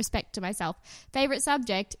 So respect to myself. Favorite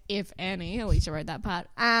subject, if any, Alicia wrote that part.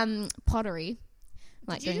 Pottery.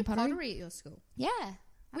 Did you do pottery at your school? Yeah.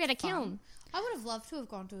 We had a kiln. I would have loved to have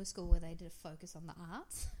gone to a school where they did a focus on the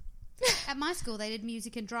arts. At my school, they did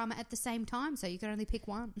music and drama at the same time, so you could only pick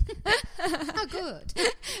one. How good.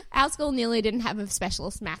 Our school nearly didn't have a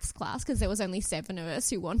specialist maths class because there was only 7 of us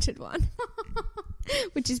who wanted one,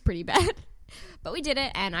 which is pretty bad. But we did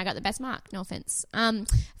it, and I got the best mark. No offense.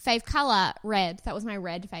 Fave color, red. That was my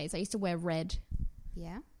red phase. I used to wear red.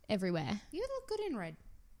 Yeah? Everywhere. You look good in red.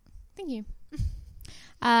 Thank you.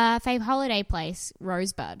 Fave holiday place,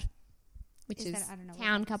 Rosebud, which is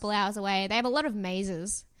town a couple hours away. They have a lot of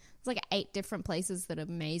mazes. There's like 8 different places that are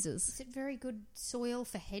mazes. Is it very good soil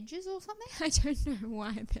for hedges or something? I don't know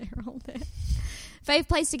why they're all there. Fave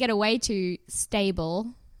place to get away to,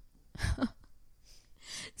 stable.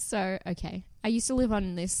 So, okay. I used to live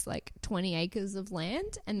on this like 20 acres of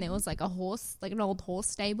land and there was like a horse, like an old horse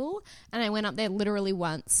stable. And I went up there literally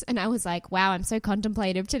once and I was like, wow, I'm so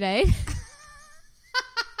contemplative today.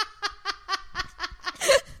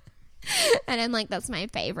 And I'm like, that's my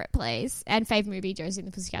favorite place. And fave movie, Josie and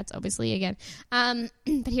the Pussycats, obviously, again.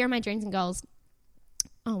 But here are my dreams and goals.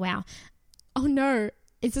 Oh, wow. Oh, no.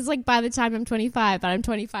 It's just like by the time I'm 25, but I'm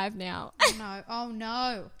 25 now. Oh, no. Oh,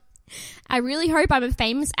 no. I really hope I'm a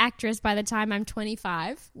famous actress by the time I'm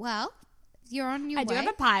 25. Well, you're on your way. I do have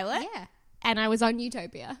a pilot. Yeah. And I was on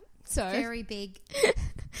Utopia. So very big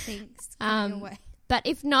things coming your way. But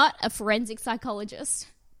if not, a forensic psychologist.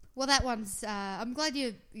 Well, that one's... I'm glad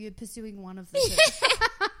you're pursuing one of the two.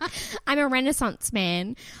 I'm a Renaissance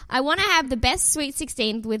man. I want to have the best sweet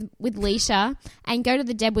 16th with Leisha and go to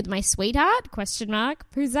the Deb with my sweetheart? ?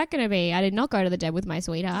 Who's that going to be? I did not go to the Deb with my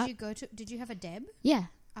sweetheart. Did you have a Deb? Yeah.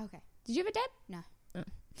 Okay. Did you have a Deb? No. Oh.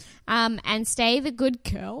 And stay the good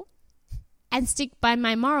girl and stick by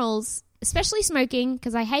my morals, especially smoking,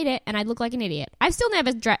 because I hate it and I look like an idiot. I've still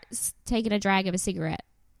never taken a drag of a cigarette.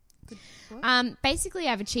 Basically,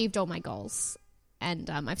 I've achieved all my goals, and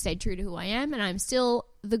I've stayed true to who I am, and I'm still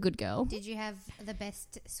the good girl. Did you have the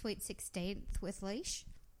best sweet 16th with Leash?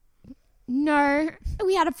 No,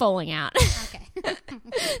 we had a falling out. Okay.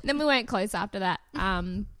 Then we weren't close after that.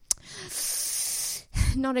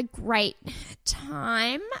 Not a great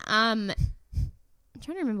time. I'm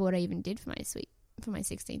trying to remember what I even did for my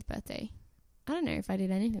 16th birthday. I don't know if I did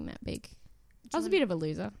anything that big. I was a bit of a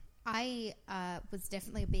loser. I was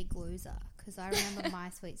definitely a big loser because I remember my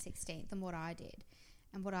sweet 16th and what I did.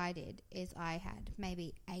 And what I did is I had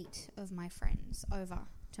maybe 8 of my friends over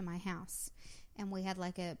to my house, and we had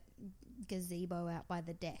like a gazebo out by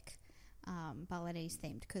the deck, Balinese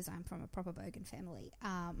themed because I'm from a proper Bogan family.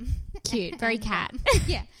 Cute, very cat.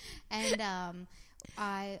 Yeah, and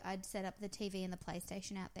I'd set up the TV and the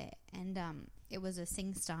PlayStation out there, and it was a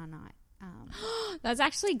SingStar night. That's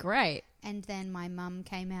actually great. And then my mum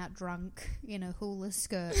came out drunk in a hula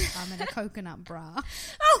skirt and a coconut bra.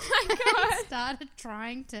 Oh my God. And started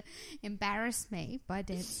trying to embarrass me by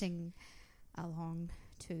dancing along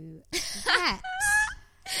to that.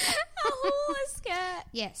 A hula skirt.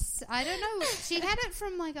 Yes. I don't know. She had it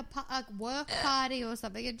from like a work party or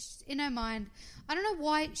something. It's in her mind. I don't know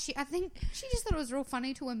why. I think she just thought it was real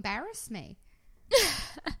funny to embarrass me.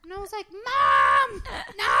 And I was like, Mom,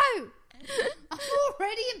 no. I'm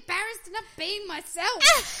already embarrassed enough being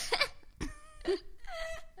myself. Anyway,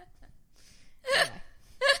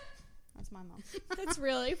 that's my mum. That's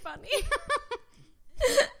really funny.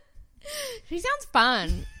 She sounds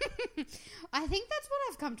fun. I think that's what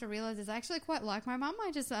I've come to realize is I actually quite like my mum.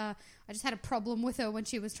 I just had a problem with her when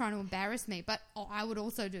she was trying to embarrass me, but I would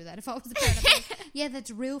also do that if I was a parent. I'm like, yeah,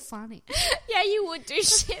 that's real funny. Yeah, you would do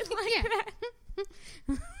shit like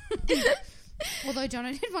that. Although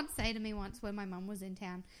Jono did once say to me once when my mum was in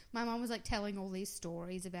town, my mum was like telling all these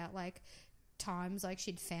stories about like times like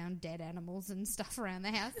she'd found dead animals and stuff around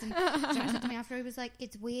the house, and Jono said to me after, he was like,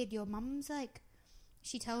 it's weird, your mum's like,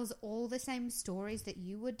 she tells all the same stories that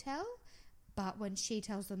you would tell, but when she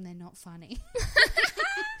tells them they're not funny.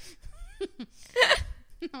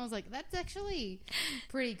 I was like, that's actually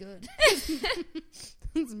pretty good.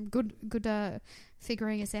 Some good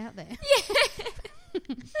figuring us out there.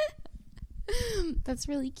 Yeah. That's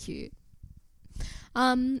really cute.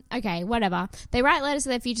 Okay, whatever. They write letters to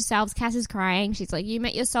their future selves. Cass is crying. She's like, you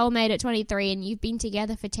met your soulmate at 23 and you've been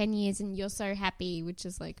together for 10 years and you're so happy, which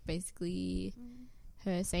is like basically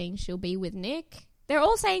her saying she'll be with Nick. They're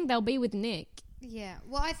all saying they'll be with Nick. Yeah.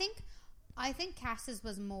 Well, I think Cass's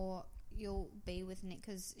was more you'll be with Nick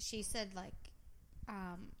because she said like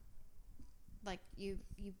you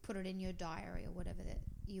put it in your diary or whatever that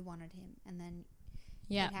you wanted him, and then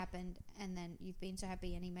it happened, and then you've been so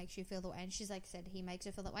happy and he makes you feel that way, and she's like said he makes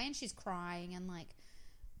her feel that way, and she's crying, and like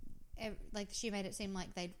she made it seem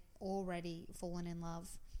like they'd already fallen in love.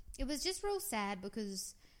 It was just real sad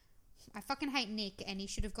because I fucking hate Nick, and he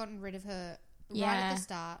should have gotten rid of her right at the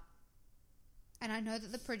start. And I know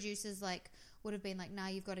that the producers like would have been like, nah,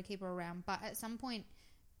 you've got to keep her around, but at some point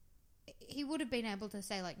he would have been able to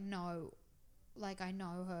say like, no, like I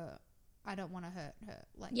know her, I don't want to hurt her.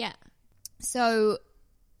 Like, yeah. So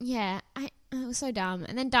yeah, it was so dumb.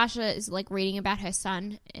 And then Dasha is like reading about her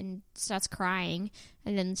son and starts crying,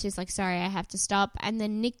 and then she's like, sorry, I have to stop. And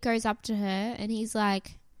then Nick goes up to her and he's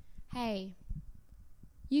like, hey,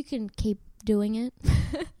 you can keep doing it.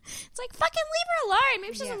 It's like, fucking leave her alone.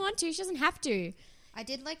 Maybe she doesn't want to. She doesn't have to. I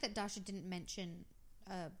did like that Dasha didn't mention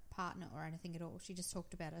a partner or anything at all. She just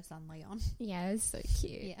talked about her son Leon. Yeah, it was so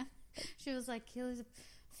cute. Yeah. She was like, he was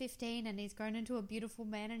 15 and he's grown into a beautiful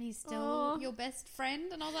man and he's still your best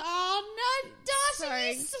friend. And I was like, oh no,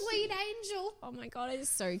 Dasha, you sweet angel. Oh my God, it is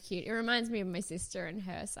so cute. It reminds me of my sister and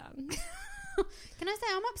her son. Can I say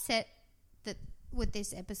I'm upset with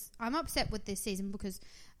this episode? I'm upset with this season because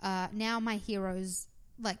now my heroes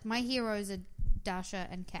are Dasha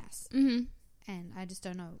and Cass. Mm-hmm. And I just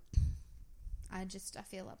don't know. I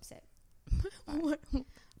feel upset. What? Do you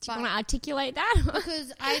want to articulate that?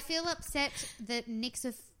 Because I feel upset that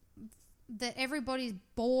that everybody's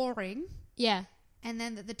boring. Yeah. And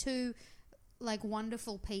then that the two like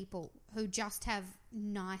wonderful people who just have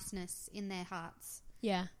niceness in their hearts.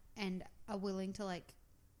 Yeah. And are willing to like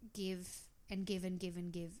give and give and give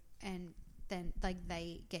and give, and then like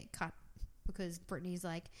they get cut because Brittany's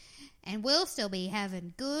like, and we'll still be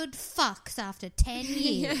having good fucks after 10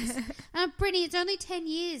 years. Brittany, it's only 10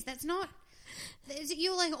 years. That's not.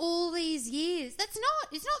 You're like all these years. That's not.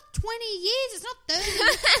 It's not 20 years. It's not 30.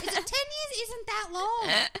 It's 10 years. Isn't that long?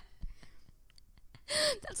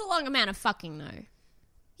 That's a long amount of fucking though.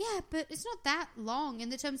 Yeah, but it's not that long in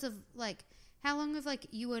the terms of like how long have like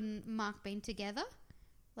you and Mark been together?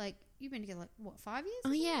 Like you've been together like what 5 years?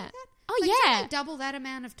 Oh yeah. Like Oh like, yeah. Like double that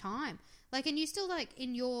amount of time. Like, and you still like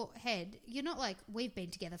in your head, you're not like we've been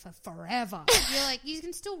together for forever. You're like you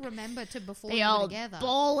can still remember to before The you were old together.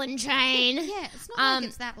 ball and chain. Yeah, it's not like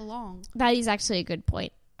it's that long. That is actually a good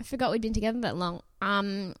point. I forgot we'd been together that long.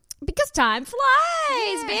 Because time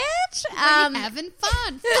flies, bitch. When you're having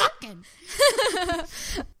fun, fucking.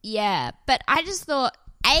 Yeah, but I just thought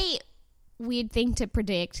A, weird thing to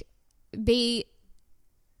predict. B,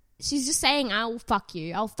 she's just saying, I'll fuck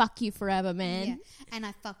you forever, man. Yeah, and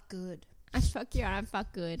I fuck good. I fuck you and I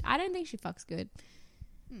fuck good. I don't think she fucks good.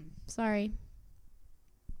 Sorry.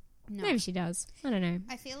 No. Maybe she does. I don't know.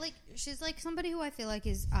 I feel like she's like somebody who I feel like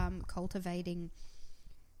is cultivating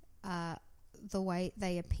the way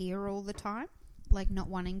they appear all the time. Like not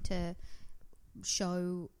wanting to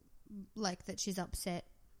show like that she's upset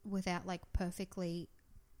without like perfectly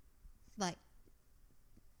like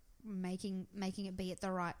making it be at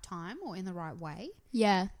the right time or in the right way.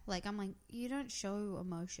 Yeah. Like I'm like, you don't show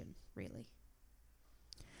emotion really.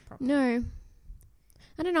 Properly. No.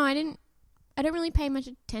 I don't know. I don't really pay much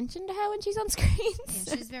attention to her when she's on screen.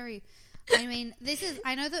 Yeah, she's very. I mean,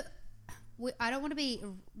 I know that. I don't want to be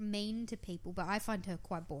mean to people, but I find her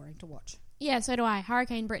quite boring to watch. Yeah, so do I.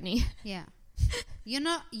 Hurricane Brittany. Yeah,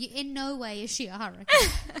 in no way is she a hurricane.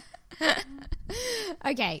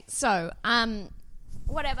 Okay, so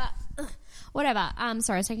whatever.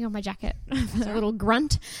 Sorry, I was taking off my jacket. A little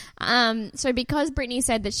grunt. So because Brittany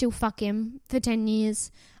said that she'll fuck him for 10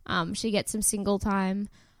 years, she gets some single time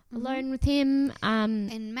alone with him.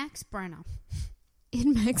 And Max Brenner.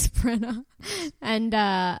 In Max Brenner. And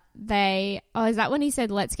is that when he said,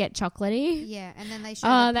 let's get chocolately? Yeah, and then they showed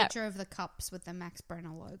a picture of the cups with the Max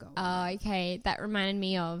Brenner logo. Oh, okay. That reminded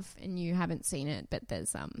me of, and you haven't seen it, but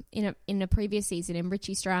there's in a previous season, in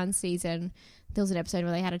Richie Strand's season, there was an episode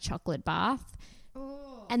where they had a chocolate bath.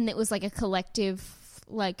 Oh. And it was like a collective,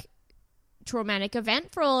 like, traumatic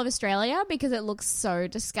event for all of Australia because it looks so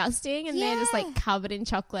disgusting and they're just like covered in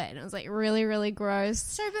chocolate and it was like really, really gross.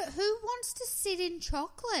 So, but who wants to sit in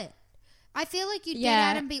chocolate? I feel like you'd get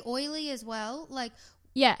out and be oily as well. Like,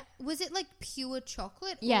 yeah. Was it like pure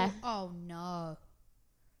chocolate? Yeah. Oh no.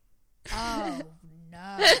 Oh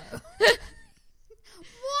no. Why would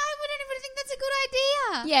anybody think that's a good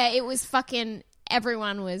idea? Yeah, it was fucking,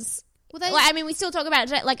 everyone was... Well, I mean, we still talk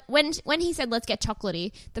about it. Like when he said, "Let's get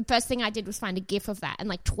chocolatey," the first thing I did was find a GIF of that and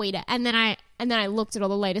like tweet it. And then I looked at all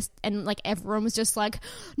the latest, and like everyone was just like,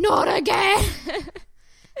 "Not again."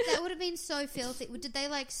 That would have been so filthy. Did they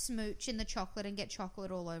like smooch in the chocolate and get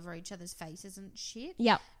chocolate all over each other's faces and shit?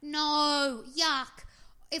 Yep. No, yuck.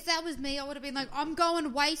 If that was me, I would have been like, I'm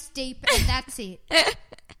going waist deep and that's it.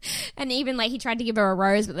 And even like he tried to give her a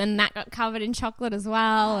rose, but then that got covered in chocolate as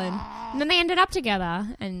well, and then they ended up together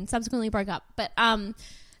and subsequently broke up. But yeah,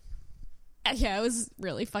 it was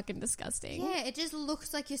really fucking disgusting. Yeah, it just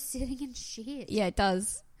looks like you're sitting in shit. Yeah, it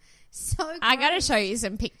does. So gross. I gotta show you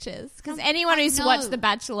some pictures because anyone who's watched The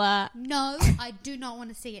Bachelor. No, I do not want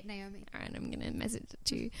to see it, Naomi. All right, I'm gonna message it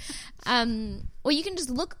to you. Or you can just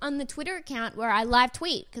look on the Twitter account where I live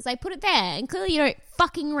tweet because I put it there, and clearly you don't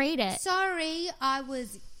fucking read it. Sorry, I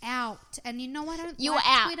was out, and you know I don't. You like were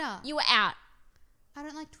out. Twitter. You were out. I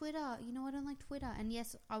don't like Twitter. You know I don't like Twitter, and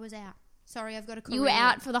yes, I was out. Sorry, I've got a career. You were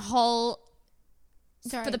out for the whole.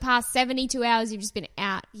 Sorry. For the past 72 hours, you've just been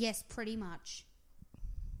out. Yes, pretty much.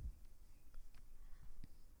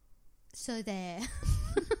 So there.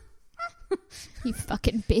 You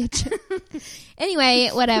fucking bitch. Anyway,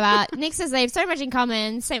 whatever. Nick says they have so much in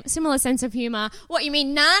common, similar sense of humor. What, you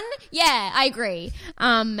mean none? Yeah, I agree.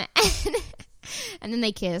 And then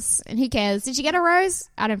they kiss. And who cares? Did she get a rose?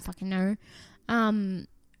 I don't fucking know.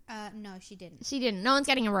 No, she didn't. She didn't. No one's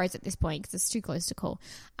getting a rose at this point because it's too close to call.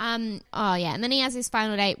 Oh, yeah. And then he has his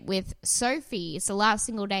final date with Sophie. It's the last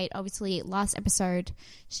single date. Obviously, last episode,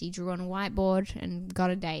 she drew on a whiteboard and got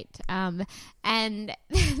a date. And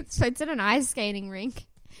so it's at an ice skating rink.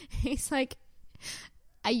 He's like,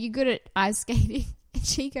 are you good at ice skating? And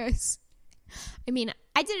she goes, I mean,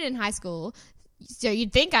 I did it in high school, so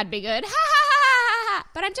you'd think I'd be good. Ha, ha, ha, ha, ha.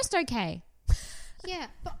 But I'm just okay. Yeah,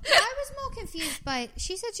 but I was more confused by...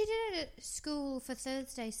 She said she did it at school for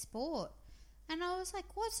Thursday sport. And I was like,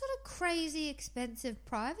 what sort of crazy expensive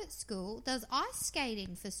private school does ice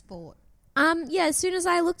skating for sport? Yeah, as soon as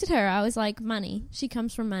I looked at her, I was like, money. She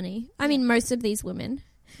comes from money. I mean, most of these women.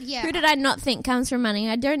 Yeah. Who did I not think comes from money?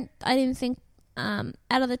 I didn't think, out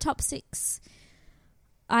of the top 6,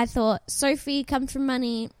 I thought Sophie comes from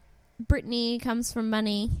money, Brittany comes from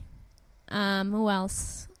money, who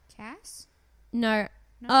else? Cass? No.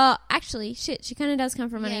 Oh, actually, shit, she kind of does come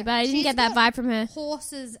from money, but I didn't get that vibe from her.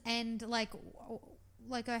 Horses and, like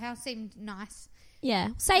her house seemed nice. Yeah,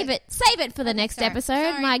 save it for the next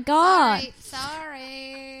episode. My God.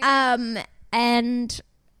 Sorry. And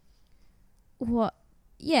what?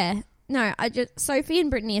 Yeah, no, Sophie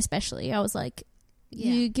and Brittany especially. I was like,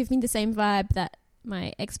 you give me the same vibe that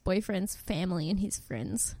my ex-boyfriend's family and his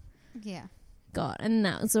friends got, and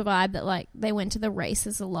that was the vibe that like they went to the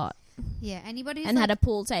races a lot. Yeah, anybody and had a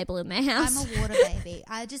pool table in their house. I'm a water baby.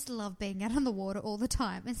 I just love being out on the water all the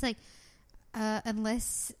time. It's like,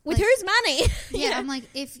 unless with whose money? Yeah, I'm like,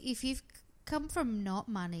 if you've come from not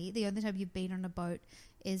money, the only time you've been on a boat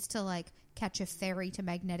is to like catch a ferry to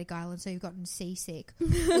Magnetic Island, so you've gotten seasick,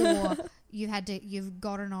 or you've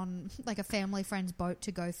gotten on like a family friend's boat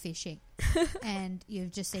to go fishing, and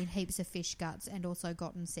you've just seen heaps of fish guts and also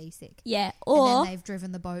gotten seasick. Yeah, or and then they've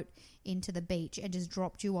driven the boat into the beach and just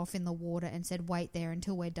dropped you off in the water and said, wait there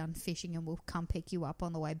until we're done fishing and we'll come pick you up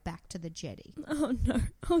on the way back to the jetty. Oh no,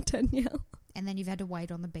 oh Danielle. And then you've had to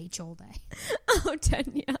wait on the beach all day. Oh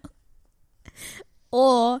Danielle.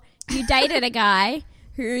 Or you dated a guy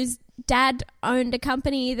whose dad owned a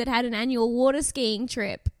company that had an annual water skiing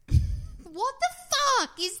trip. What the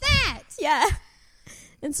fuck is that? Yeah.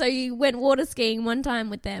 And so you went water skiing one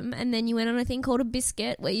time with them, and then you went on a thing called a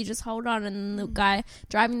biscuit where you just hold on and the guy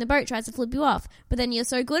driving the boat tries to flip you off. But then you're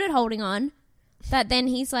so good at holding on that then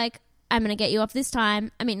he's like, I'm going to get you off this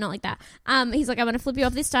time. I mean, not like that. He's like, I'm going to flip you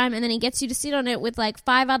off this time. And then he gets you to sit on it with like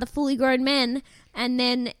 5 other fully grown men. And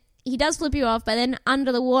then he does flip you off, but then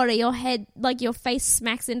under the water, your head, like your face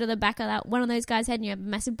smacks into the back of that one of those guys' head and you have a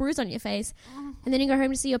massive bruise on your face. And then you go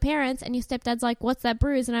home to see your parents and your stepdad's like, what's that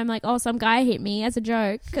bruise? And I'm like, oh, some guy hit me as a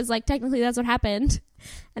joke, because like technically that's what happened.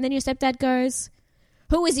 And then your stepdad goes,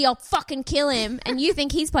 who is he? I'll fucking kill him. And you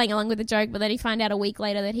think he's playing along with the joke, but then you find out a week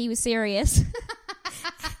later that he was serious.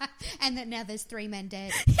 And that now there's 3 men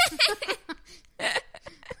dead.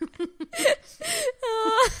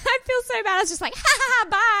 Oh, I feel so bad. I was just like, ha ha,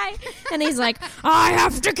 bye. And he's like, I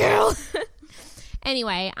have to kill.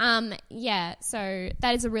 Anyway, yeah, so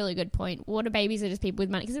that is a really good point. Water babies are just people with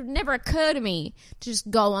money, because it would never occur to me to just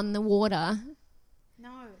go on the water.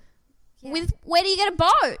 No. Yeah. Where do you get a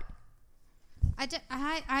boat? I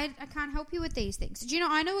can't help you with these things. Do you know,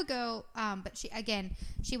 I know a girl, but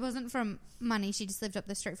she wasn't from money. She just lived up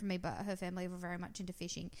the street from me, but her family were very much into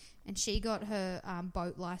fishing. And she got her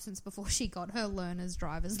boat license before she got her learner's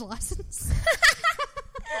driver's license.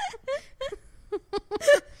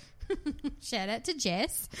 Shout out to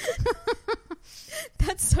Jess.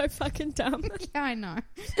 That's so fucking dumb. Yeah, I know.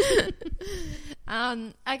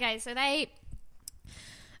 Okay, so they...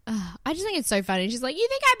 I just think it's so funny. She's like, you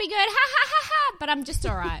think I'd be good? Ha ha ha ha. But I'm just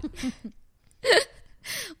all right. I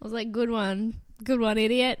was like, good one. Good one,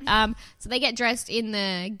 idiot. So they get dressed in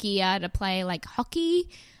the gear to play like hockey.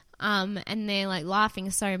 And they're like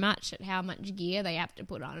laughing so much at how much gear they have to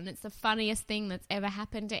put on. And it's the funniest thing that's ever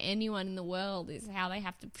happened to anyone in the world is how they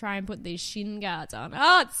have to try and put these shin guards on.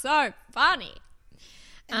 Oh, it's so funny.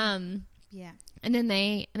 Yeah. And then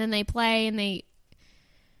they play and they...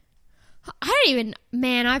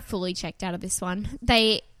 I fully checked out of this one.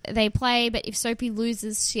 They play, but if Sophie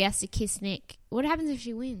loses, she has to kiss Nick. What happens if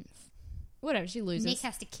she wins? Whatever, she loses. Nick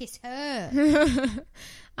has to kiss her.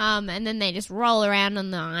 And then they just roll around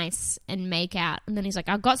on the ice and make out. And then he's like,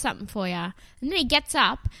 I've got something for you. And then he gets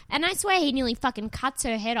up, and I swear he nearly fucking cuts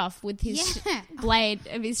her head off with his blade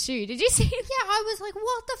of his shoe. Did you see it? Yeah, I was like,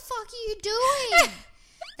 what the fuck are you doing?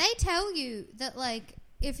 They tell you that, like,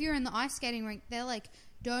 if you're in the ice skating rink, they're like,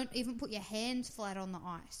 don't even put your hands flat on the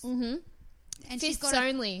ice. Mm-hmm. And she's got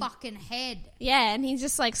a fucking head. Yeah, and he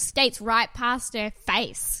just like skates right past her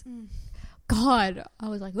face. God, I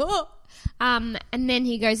was like, oh. And then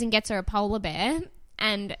he goes and gets her a polar bear.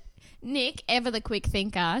 And Nick, ever the quick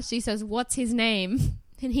thinker, she says, what's his name?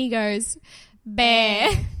 And he goes,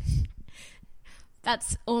 Bear.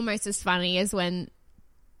 That's almost as funny as when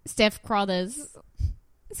Steph Crothers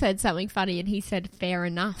said something funny and he said fair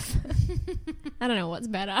enough. I don't know what's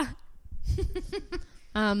better.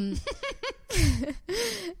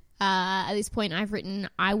 At this point I've written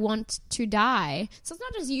I want to die. So it's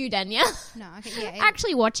not just you, Danielle. No, okay, yeah.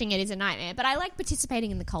 Actually watching it is a nightmare, but I like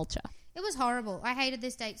participating in the culture. It was horrible. I hated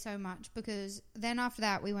this date so much because then after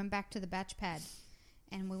that we went back to the batch pad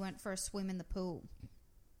and we went for a swim in the pool.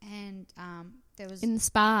 And there was... In the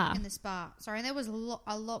spa. In the spa. Sorry, and there was a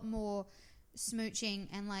lot more smooching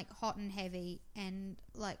and, like, hot and heavy. And,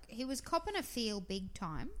 like, he was copping a feel big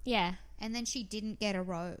time. Yeah. And then she didn't get a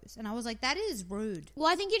rose. And I was like, that is rude.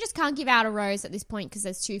 Well, I think you just can't give out a rose at this point because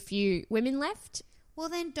there's too few women left. Well,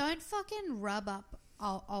 then don't fucking rub up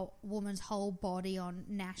a woman's whole body on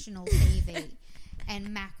national TV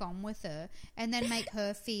and mac on with her and then make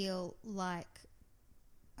her feel like...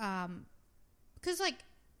 Because, like,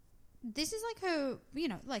 this is like her... You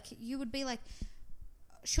know, like, you would be like...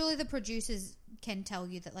 Surely the producers can tell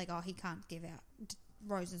you that, like, oh, he can't give out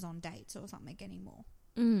roses on dates or something anymore.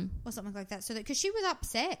 Or something like that. So that... Because she was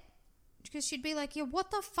upset. Because she'd be like, yeah, what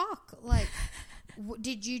the fuck? Like,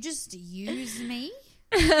 did you just use me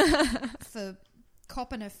for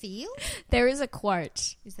copping a feel? There is a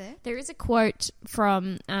quote. Is there? There is a quote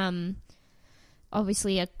from,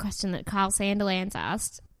 obviously a question that Carl Sanderlands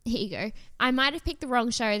asked. Here you go. I might have picked the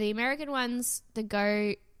wrong show. The American one's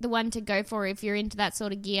the one to go for if you're into that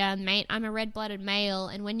sort of gear. Mate, I'm a red-blooded male,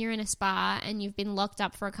 and when you're in a spa and you've been locked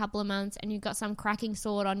up for a couple of months and you've got some cracking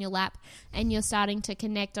sword on your lap and you're starting to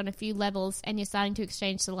connect on a few levels and you're starting to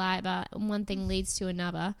exchange saliva, and one thing leads to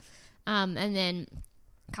another. And then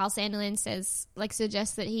Carl Sanderland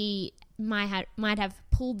suggests that he might have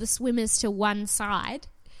pulled the swimmers to one side.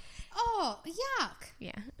 Oh, yuck.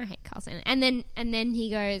 Yeah, I hate Carl Sanderland. And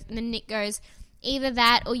then Nick goes, either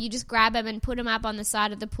that or you just grab him and put him up on the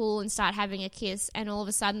side of the pool and start having a kiss, and all of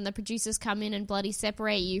a sudden the producers come in and bloody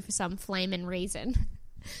separate you for some flaming reason.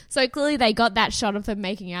 So clearly they got that shot of them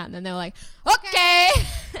making out and then they were like, okay.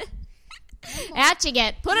 Out you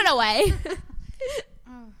get. Put it away.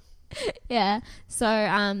 Yeah. So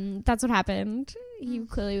that's what happened. He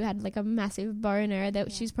clearly had like a massive boner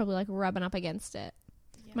that she's probably like rubbing up against it.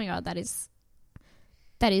 Oh my God, that is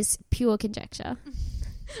pure conjecture.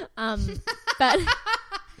 But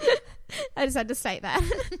I just had to say that.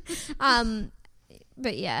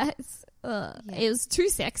 But yeah, it was too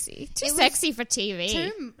sexy. Too sexy for TV.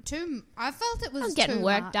 Too. I felt it was. I'm getting too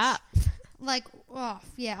worked much. up. Like, oh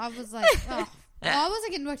yeah, I was like, oh. I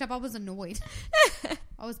wasn't getting worked up. I was annoyed.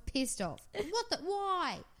 I was pissed off.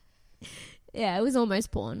 Why? Yeah, it was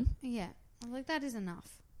almost porn. Yeah, I was like, that is enough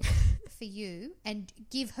for you, and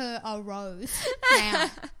give her a rose now.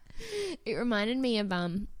 It reminded me of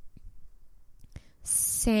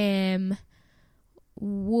Sam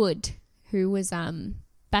Wood, who was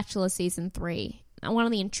Bachelor season 3. And one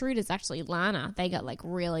of the intruders, actually, Lana. They got like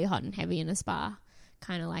really hot and heavy in a spa,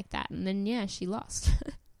 kind of like that. And then yeah, she lost.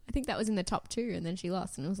 I think that was in the top 2, and then she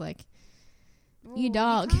lost, and it was like, you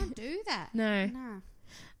dog. You can't do that. No.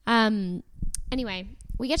 Anyway,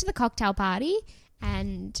 we get to the cocktail party,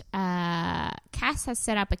 and Cass has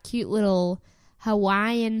set up a cute little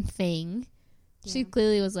Hawaiian thing. Yeah. She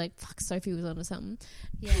clearly was like, fuck, Sophie was onto something.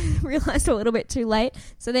 Yeah. Realised a little bit too late.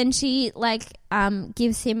 So then she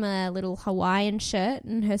gives him a little Hawaiian shirt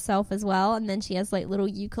and herself as well, and then she has like little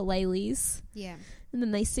ukuleles. Yeah. And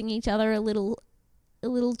then they sing each other a little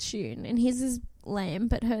tune, and his is lame,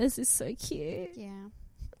 but hers is so cute. Yeah.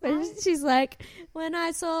 But she's like, when I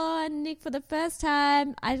saw Nick for the first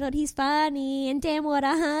time, I thought he's funny, and damn what a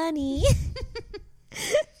honey.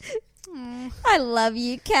 I love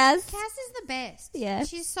you, Cass. Cass is the best. Yeah.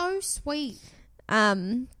 She's so sweet.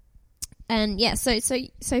 And yeah, so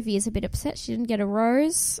Sophie is a bit upset she didn't get a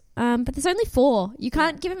rose. But there's only 4. You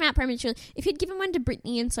can't give them out prematurely. If you'd given one to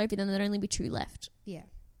Brittany and Sophie, then there'd only be 2 left. Yeah.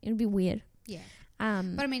 It would be weird. Yeah.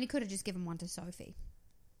 But I mean, he could have just given one to Sophie.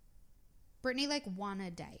 Brittany like won a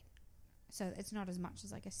date, so it's not as much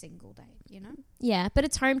as like a single date, you know? Yeah, but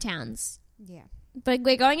it's hometowns. Yeah. But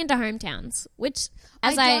we're going into hometowns, which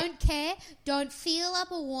I don't care. Don't feel up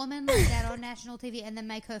a woman like that on national TV and then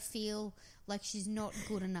make her feel like she's not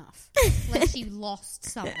good enough, like she lost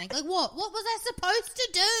something. Like what? What was I supposed to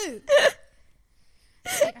do?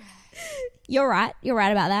 You're right. You're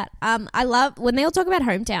right about that. I love when they all talk about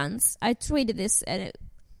hometowns. I tweeted this and it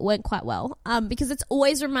went quite well. Because it's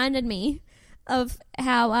always reminded me of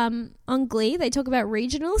how on Glee they talk about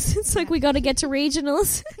regionals. It's like we got to get to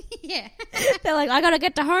regionals. Yeah. They're like, I got to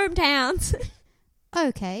get to hometowns.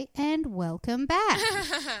 Okay, and welcome back.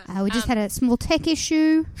 We just had a small tech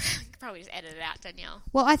issue. Probably just edit it out, Danielle.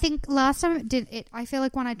 Well, I think last time I feel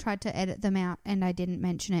like when I tried to edit them out and I didn't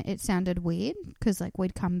mention it, it sounded weird because like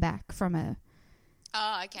we'd come back from a...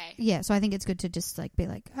 Oh, okay. Yeah, so I think it's good to just like be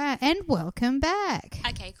like, and welcome back.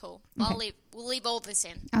 Okay, cool. Okay. We'll leave all this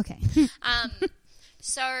in. Okay.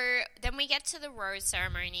 So then we get to the rose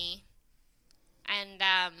ceremony, and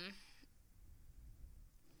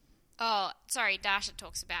Oh, sorry, Dasha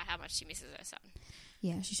talks about how much she misses her son.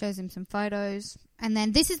 Yeah, she shows him some photos. And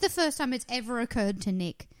then this is the first time it's ever occurred to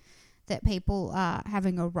Nick that people are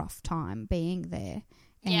having a rough time being there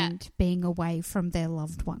and being away from their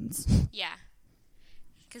loved ones. Yeah.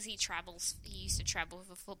 Because he travels. He used to travel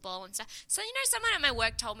for football and stuff. So, someone at my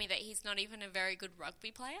work told me that he's not even a very good rugby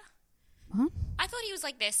player. Huh? I thought he was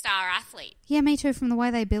like their star athlete. Yeah, me too, from the way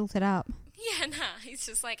they built it up. Yeah, nah, he's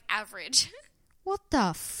just like average. What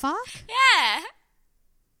the fuck? Yeah.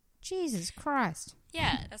 Jesus Christ.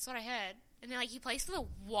 Yeah, that's what I heard. And they're like, he plays for the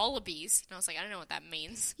Wallabies. And I was like, I don't know what that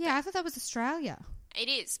means. Yeah, I thought that was Australia. It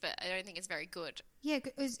is, but I don't think it's very good. Yeah,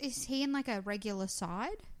 is he in like a regular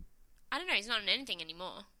side? I don't know. He's not in anything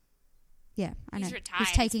anymore. Yeah, I know. He's retired.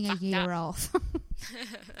 He's taking He's a year off.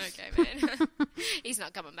 Okay, man. He's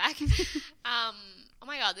not coming back. Oh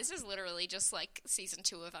my God, this is literally just like season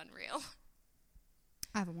 2 of Unreal.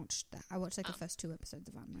 I haven't watched that. I watched like the first 2 episodes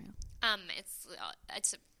of Unreal.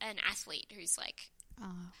 It's an athlete who's like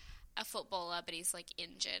a footballer, but he's like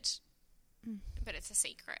injured. But it's a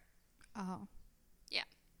secret. Oh. Yeah.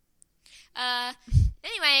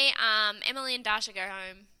 Anyway, Emily and Dasha go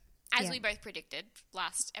home, as we both predicted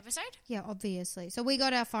last episode. Yeah, obviously. So we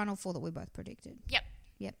got our final 4 that we both predicted. Yep.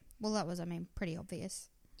 Well, that was, pretty obvious.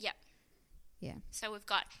 Yep. Yeah. So we've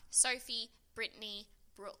got Sophie, Brittany,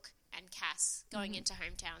 Brooke, and Cass going into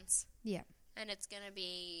hometowns. Yeah. And it's going to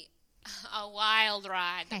be a wild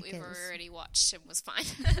ride that we've Heckers. already watched and was fine.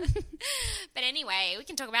 But anyway, we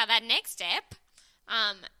can talk about that next step.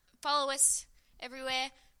 Follow us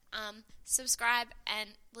everywhere. Subscribe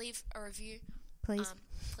and leave a review. Please.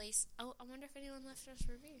 Please. Oh, I wonder if anyone left us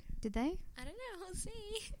a review. Did they? I don't know. We'll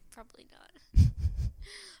see. Probably not.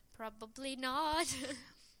 Probably not.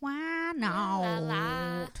 Why not? La,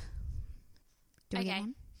 la. Do we get Okay.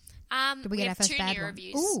 one? Did we get our first 2 bad new one?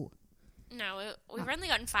 reviews. Ooh. No, we've only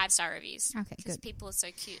gotten 5-star reviews. Okay, Because good. people are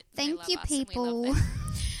so cute. and Thank they love you, us and we people. love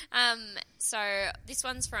them. So this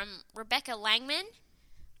one's from Rebecca Langman,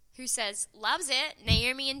 who says, loves it.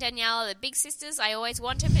 Naomi and Danielle are the big sisters I always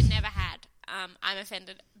wanted but never had. I'm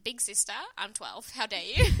offended. Big sister. I'm 12. How dare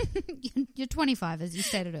you? You're 25, as you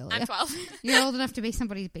stated earlier. I'm 12. You're old enough to be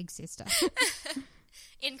somebody's big sister.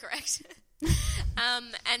 Incorrect.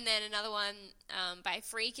 And then another one by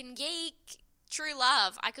Freakin' Geek. True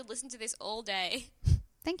Love. I could listen to this all day.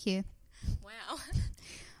 Thank you. Wow.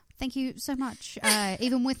 Thank you so much.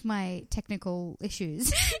 Even with my technical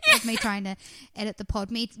issues of me trying to edit the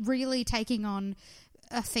pod, me really taking on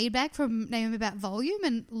feedback from Naomi about volume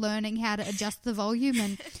and learning how to adjust the volume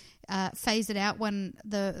and phase it out when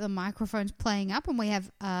the microphone's playing up and we have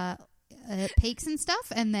peaks and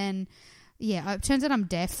stuff. And then, it turns out I'm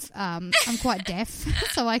deaf. I'm quite deaf,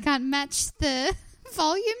 so I can't match the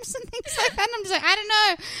volumes and things like that. And I'm just like, I don't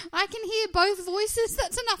know. I can hear both voices.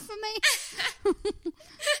 That's enough for me.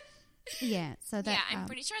 Yeah, so that... Yeah, I'm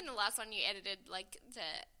pretty sure in the last one you edited, like,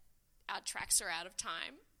 our tracks are out of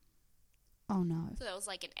time. Oh, no. So there was,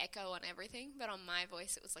 like, an echo on everything. But on my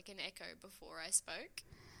voice, it was, like, an echo before I spoke.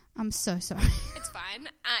 I'm so sorry. It's fine.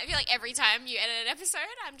 I feel like every time you edit an episode,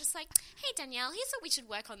 I'm just like, hey, Danielle, here's what we should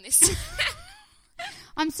work on this.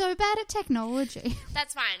 I'm so bad at technology.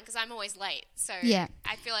 That's fine, because I'm always late. So Yeah.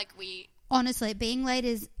 I feel like we... Honestly, being late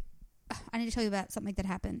is... I need to tell you about something that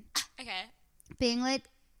happened. Okay. Being late...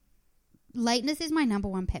 Lateness is my number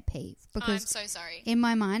one pet peeve. Because I'm so sorry. in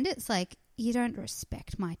my mind, it's like, you don't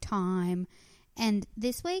respect my time. And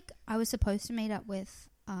this week, I was supposed to meet up with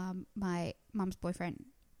my mum's boyfriend,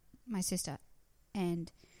 my sister, and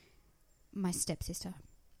my stepsister.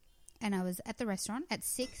 And I was at the restaurant at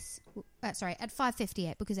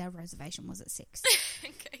 5:58 because our reservation was at 6.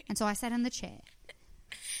 Okay. And so I sat in the chair.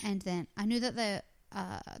 And then I knew that they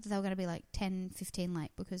were going to be like 10, 15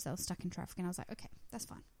 late because they were stuck in traffic. And I was like, okay, that's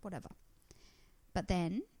fine, whatever. But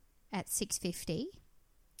then at 6:50...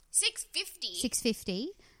 6:50? 6:50,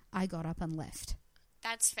 I got up and left.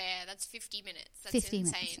 That's fair. That's 50 minutes. That's 50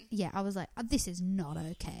 insane. minutes. Yeah, I was like, oh, this is not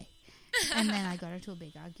okay. And then I got into a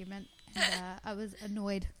big argument and I was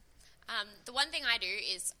annoyed. The one thing I do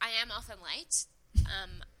is I am often late.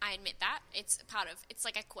 I admit that. It's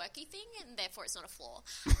like a quirky thing and therefore it's not a flaw.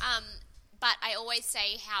 But I always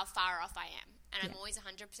say how far off I am. And I'm always 100%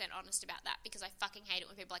 honest about that because I fucking hate it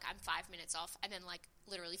when people are like, I'm 5 minutes off and then like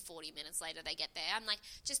literally 40 minutes later they get there. I'm like,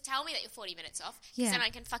 just tell me that you're 40 minutes off because then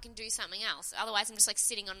I can fucking do something else. Otherwise I'm just like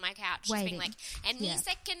sitting on my couch just being like, any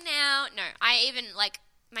second now. No, I even like,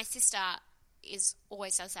 my sister is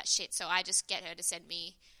always does that shit, so I just get her to send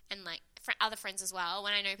me, and like other friends as well.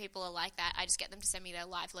 When I know people are like that, I just get them to send me their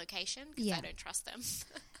live location because I don't trust them.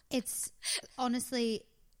 It's honestly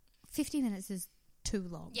 50 minutes is too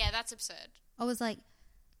long. Yeah, that's absurd. I was like,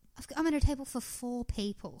 I'm at a table for 4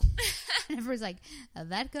 people. And everyone's like,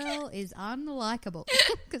 that girl is unlikable.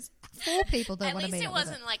 Because 4 people don't want to meet up with her. At least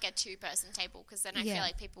it wasn't like a 2-person table, because then I feel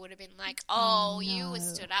like people would have been like, oh, you were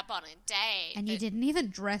stood up on a date. And you didn't even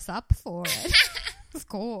dress up for it. Of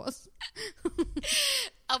course.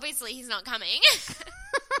 Obviously, he's not coming.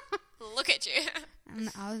 Look at you. And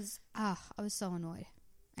I was so annoyed.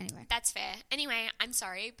 Anyway. That's fair. Anyway, I'm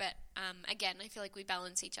sorry, but again, I feel like we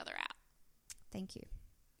balance each other out. Thank you.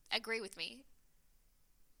 Agree with me.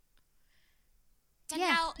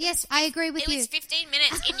 Danielle, yes, I agree with you. It was 15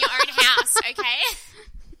 minutes in your own house,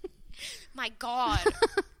 okay? My God.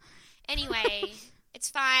 Anyway, it's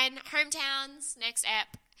fine. Hometowns, next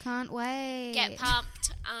ep. Can't wait. Get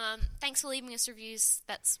pumped. Thanks for leaving us reviews.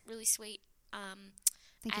 That's really sweet.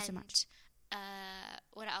 Thank you so much.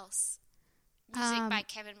 What else? Music by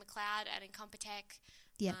Kevin MacLeod at Incompetech.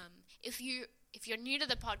 Yeah. If you're new to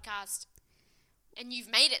the podcast and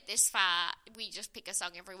you've made it this far, we just pick a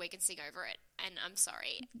song every week and sing over it. And I'm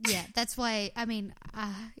sorry. Yeah, that's why,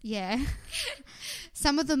 yeah.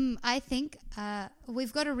 Some of them, I think,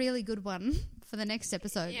 we've got a really good one for the next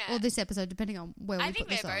episode. Yeah. Or this episode, depending on where we put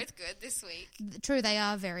this on. I think they're both good this week. True, they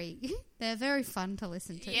are they're very fun to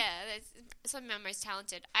listen to. Yeah, some of my most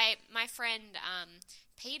talented. My friend,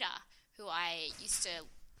 Peter, who I used to...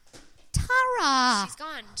 Tara! She's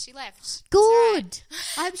gone. She left. Good.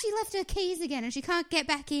 I hope she left her keys again and she can't get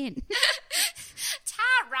back in.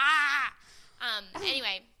 Tara!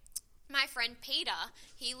 Anyway, my friend Peter,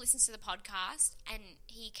 he listens to the podcast and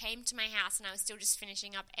he came to my house and I was still just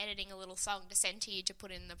finishing up editing a little song to send to you to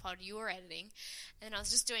put in the pod you were editing. And I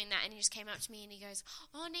was just doing that and he just came up to me and he goes,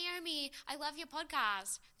 oh, Naomi, I love your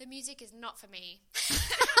podcast. The music is not for me. I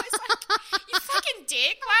was like, you fucking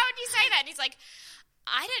dick. Why would you say that? And he's like,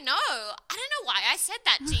 I don't know why I said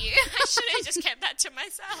that to you. I should have just kept that to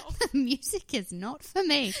myself. The music is not for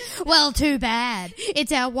me. Well, too bad.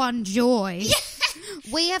 It's our one joy. Yeah.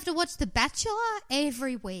 We have to watch The Bachelor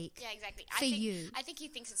every week. Yeah, exactly. I think he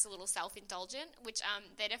thinks it's a little self-indulgent, which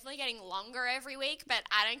they're definitely getting longer every week, but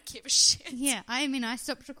I don't give a shit. Yeah, I mean, I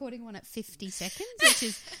stopped recording one at 50 seconds, which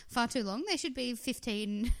is far too long. They should be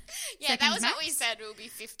 15 Yeah, seconds that was max. what we said. It will be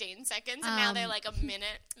 15 seconds, and now they're like a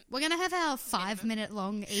minute. We're going to have our 5-minute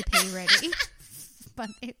long EP ready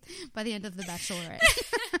by the end of The Bachelorette.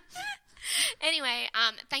 Anyway,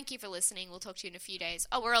 thank you for listening. We'll talk to you in a few days.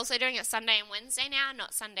 Oh, we're also doing it Sunday and Wednesday now,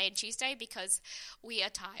 not Sunday and Tuesday, because we are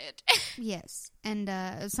tired. Yes, and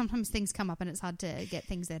sometimes things come up and it's hard to get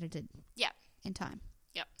things edited in time.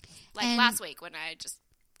 Yep. Like last week when I just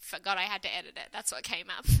forgot I had to edit it. That's what came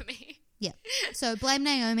up for me. Yeah. So blame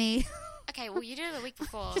Naomi. Okay, well, you did it the week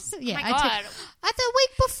before. Yeah, oh my God. The week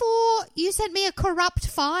before, you sent me a corrupt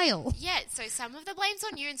file. Yeah, so some of the blame's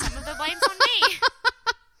on you and some of the blame's on me.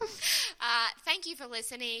 Thank you for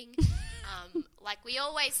listening. Like we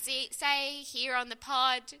always say here on the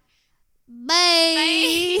pod.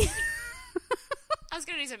 Bye. I was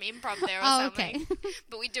going to do some improv there or something. Okay.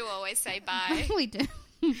 But we do always say bye. We do.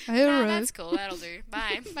 That's cool. That'll do.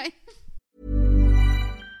 Bye. Bye.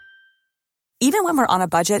 Even when we're on a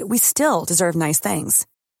budget, we still deserve nice things.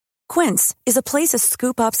 Quince is a place to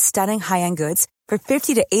scoop up stunning high-end goods for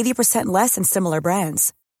 50 to 80% less than similar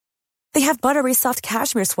brands. They have buttery soft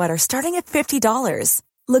cashmere sweaters starting at $50,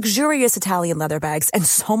 luxurious Italian leather bags, and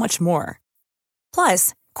so much more.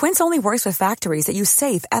 Plus, Quince only works with factories that use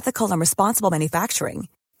safe, ethical, and responsible manufacturing.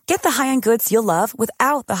 Get the high-end goods you'll love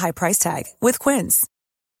without the high price tag with Quince.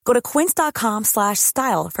 Go to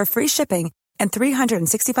quince.com/style for free shipping and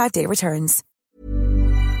 365-day returns.